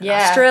of stuff in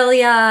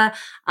Australia.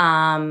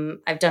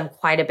 I've done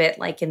quite a bit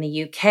in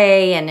the UK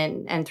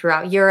and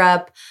throughout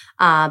Europe,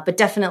 but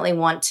definitely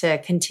want to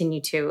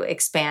continue to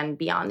expand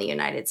beyond the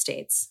United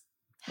States.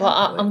 Well,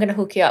 I'm going to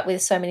hook you up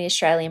with so many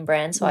Australian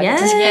brands so I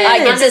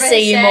get to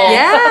see you more.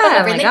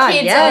 Yeah, bring the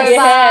kids over.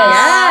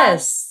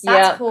 Yes.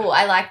 That's cool.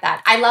 I like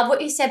that. I love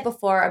what you said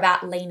before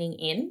about leaning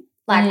in.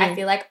 I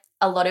feel like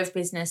a lot of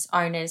business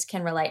owners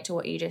can relate to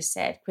what you just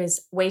said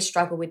because we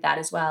struggle with that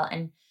as well.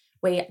 And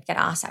we get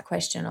asked that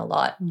question a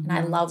lot. And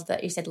I love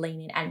that you said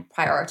lean in and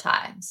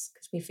prioritize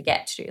because we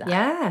forget to do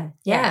that.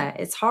 Yeah.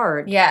 It's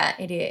hard. Yeah,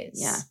 it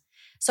is. Yeah.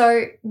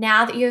 So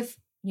now that you're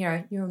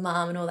a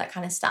mom and all that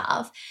kind of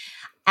stuff,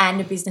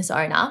 and a business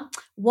owner,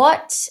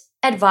 what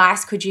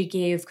advice could you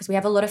give? Because we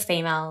have a lot of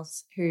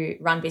females who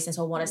run business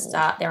or want to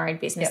start their own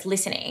business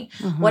listening.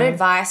 What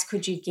advice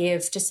could you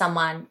give to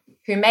someone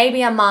who may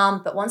be a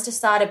mom but wants to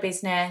start a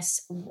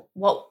business?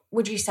 What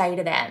would you say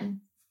to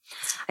them?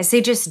 I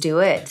say just do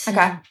it.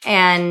 Okay.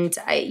 And,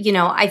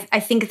 I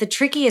think the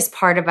trickiest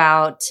part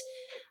about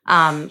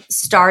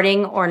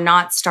Starting or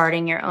not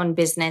starting your own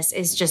business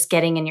is just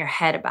getting in your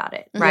head about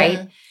it,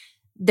 right?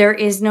 There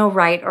is no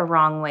right or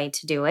wrong way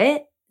to do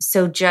it.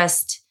 So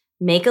just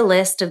make a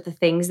list of the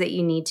things that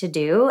you need to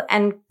do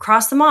and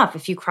cross them off.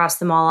 If you cross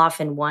them all off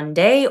in one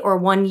day or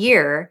 1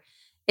 year,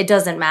 it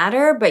doesn't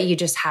matter, but you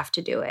just have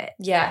to do it.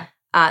 Yeah.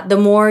 The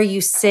more you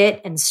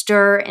sit and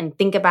stir and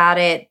think about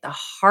it, the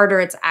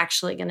harder it's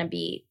actually going to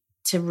be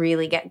to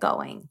really get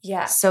going.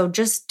 Yeah. So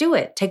just do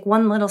it. Take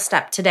one little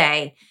step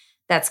today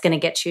that's going to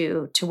get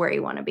you to where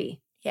you want to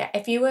be. Yeah.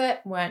 If you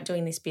weren't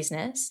doing this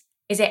business,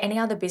 is there any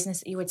other business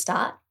that you would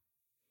start?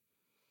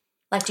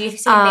 Like, do you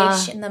see a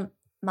niche in the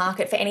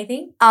market for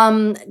anything?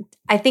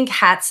 I think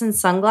hats and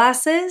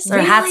sunglasses or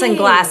hats and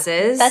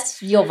glasses.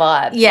 That's your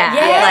vibe.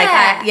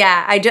 Yeah.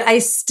 Yeah. I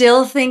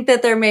still think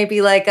that there may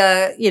be like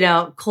a,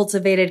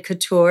 cultivated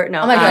couture.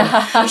 No. Oh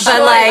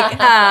my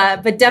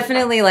God. But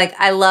definitely like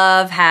I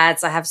love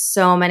hats. I have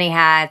so many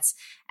hats.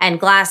 And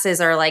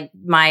glasses are like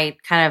my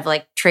kind of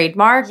like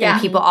trademark. Yeah.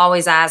 And people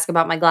always ask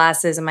about my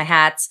glasses and my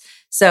hats.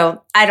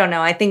 So I don't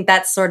know. I think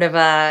that's sort of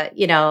a,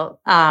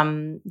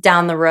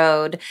 down the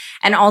road.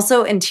 And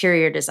also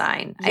interior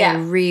design. Yeah. I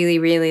really,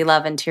 really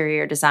love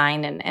interior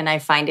design and I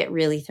find it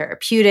really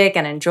therapeutic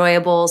and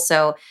enjoyable.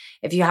 So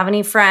if you have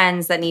any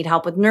friends that need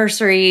help with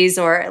nurseries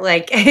or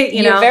like,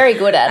 You're very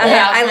good at it.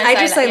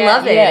 I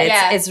love it.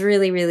 Yeah. It's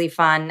really, really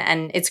fun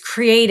and it's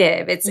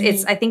creative.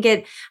 It's I think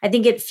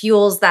it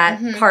fuels that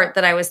part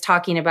that I was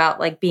talking about,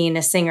 like being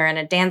a singer and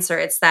a dancer.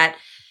 It's that,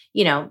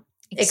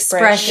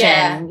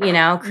 expression,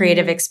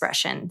 creative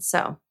expression.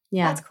 So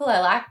yeah. That's cool.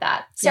 I like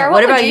that. Yeah. Sarah,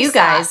 What would about you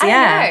guys? Start?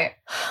 Yeah.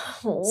 I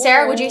don't know.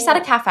 Sarah, would you start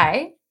a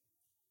cafe?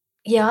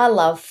 Yeah, I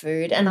love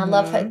food and I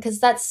love it because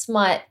that's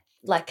my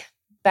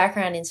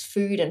background is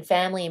food and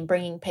family and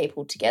bringing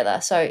people together.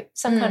 So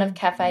some kind of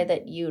cafe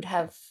that you'd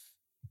have,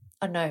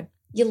 I don't know,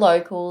 your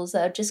locals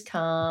that would just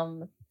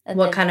come. And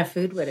what kind of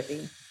food would it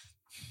be?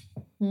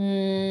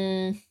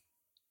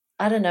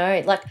 I don't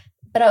know.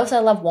 But I also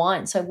love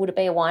wine. So would it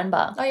be a wine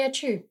bar? Oh, yeah,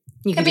 true.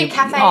 You Could be a do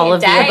cafe all a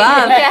of the day.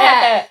 above.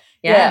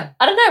 Yeah.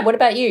 I don't know. What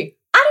about you?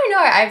 I don't know.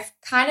 I've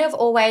kind of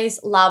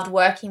always loved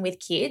working with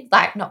kids.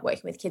 Like, not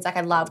working with kids. Like,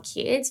 I love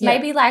kids. Yeah.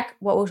 Maybe like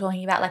what we're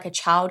talking about, like a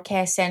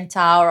childcare center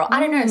or I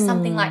don't know,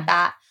 something like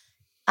that.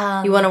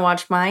 You want to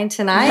watch mine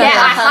tonight? Yeah,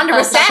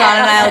 100%. Sean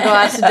and I will go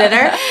out to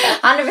dinner.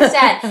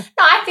 100%. No,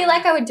 I feel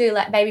like I would do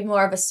like maybe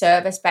more of a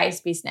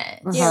service-based business.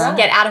 Yeah.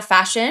 Get out of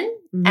fashion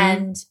Mhm.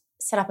 and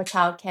set up a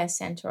childcare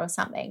center or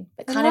something.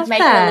 But I kind of love make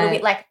it a that. little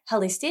bit like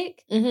holistic.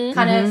 Mm-hmm.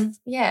 Kind of,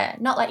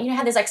 not like,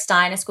 how there's like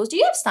Steiner schools. Do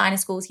you have Steiner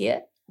schools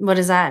here? What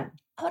is that?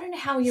 I don't know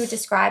how you would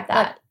describe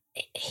that.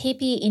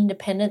 Hippie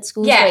independent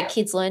schools Yeah. where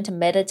kids learn to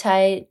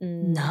meditate.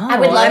 And I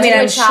would love to do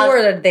I'm a child-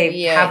 sure that they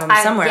Yeah. have them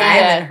somewhere. I yeah.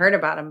 haven't heard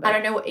about them. But I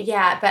don't know.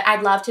 Yeah, but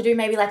I'd love to do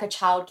maybe like a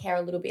childcare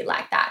a little bit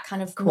like that,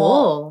 kind of more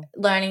Cool.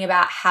 learning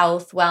about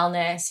health,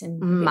 wellness,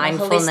 and a bit more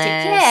Mindfulness. holistic.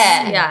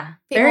 Yeah, Yeah.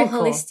 bit Very more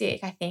cool. holistic.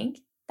 I think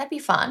that'd be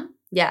fun.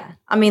 Yeah.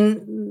 I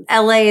mean,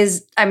 LA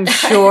is, I'm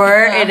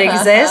sure it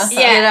exists.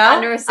 Yeah, you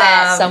know?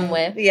 100%.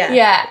 somewhere. Yeah.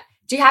 Yeah.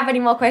 Do you have any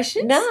more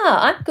questions? No,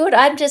 I'm good.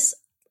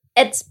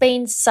 It's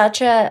been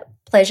such a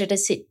pleasure to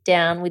sit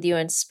down with you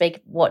and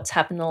speak what's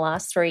happened the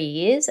last 3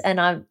 years.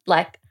 And I'm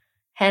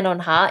hand on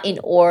heart in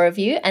awe of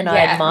you and I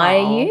Yeah. admire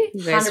Aw, you.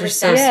 You guys are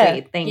so 100%.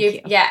 sweet. Thank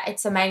you. Yeah,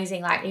 it's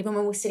amazing. Like even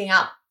when we're sitting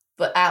up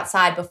but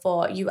outside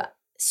before, you are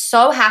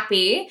so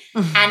happy.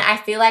 And I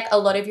feel like a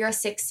lot of your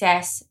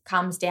success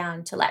comes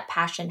down to like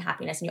passion,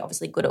 happiness, and you're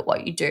obviously good at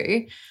what you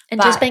do. And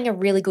But- just being a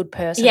really good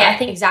person. Yeah, I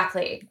think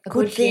exactly. A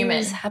good good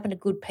human. things happen to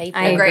good people.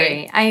 I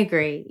agree.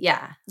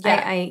 Yeah.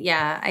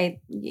 Yeah.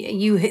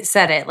 You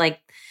said it like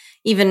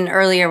even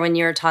earlier when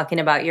you were talking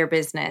about your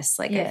business.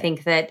 Like I Yeah.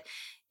 think that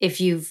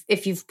if you've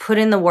put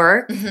in the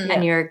work Mhm.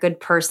 and you're a good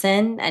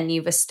person and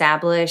you've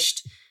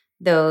established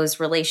those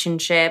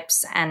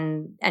relationships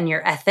and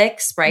your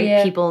ethics, right?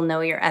 Yeah. People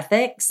know your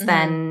ethics,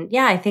 then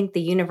I think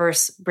the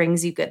universe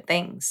brings you good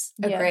things.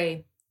 Yeah.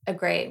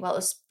 Agree. Well,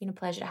 it's been a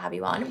pleasure to have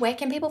you on. Where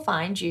can people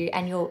find you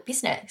and your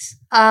business?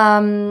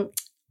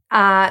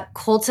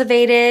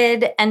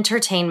 Cultivated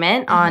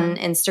Entertainment on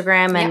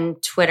Instagram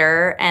and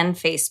Twitter and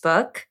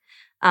Facebook.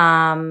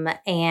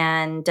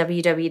 And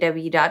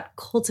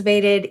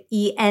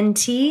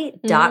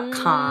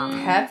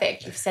www.cultivatedent.com.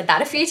 Perfect. You've said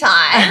that a few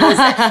times.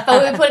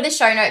 But we'll put it in the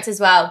show notes as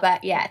well.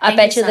 But yeah, I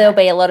bet you there'll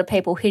be a lot of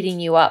people hitting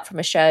you up from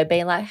a show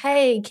being like,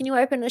 hey, can you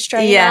open an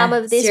Australian Yeah. arm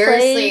of this,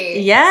 Seriously.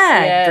 please?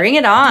 Yeah, bring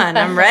it on.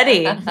 I'm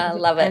ready. I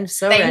love it. I'm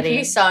so Thank ready.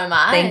 you so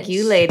much. Thank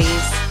you,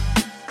 ladies.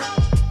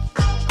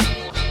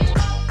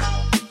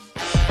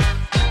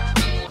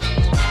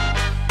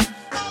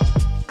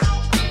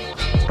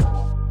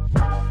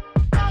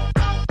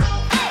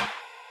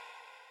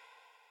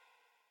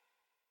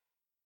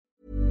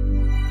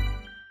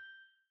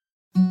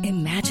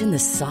 Imagine the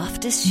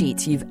softest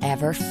sheets you've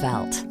ever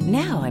felt.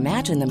 Now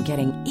imagine them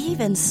getting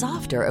even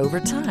softer over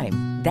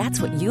time.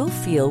 That's what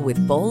you'll feel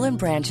with Boll &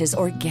 Branch's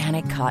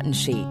organic cotton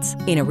sheets.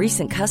 In a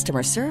recent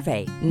customer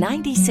survey,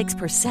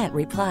 96%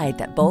 replied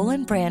that Boll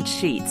 & Branch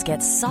sheets get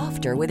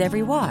softer with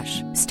every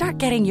wash. Start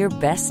getting your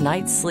best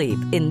night's sleep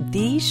in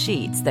these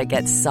sheets that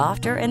get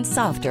softer and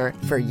softer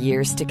for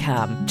years to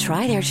come.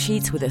 Try their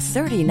sheets with a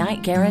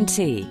 30-night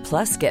guarantee.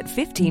 Plus, get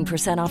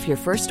 15% off your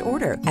first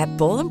order at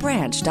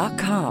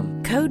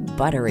bollandbranch.com. Code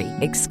BUTTERY.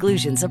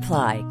 Exclusions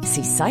apply.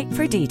 See site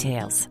for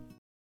details.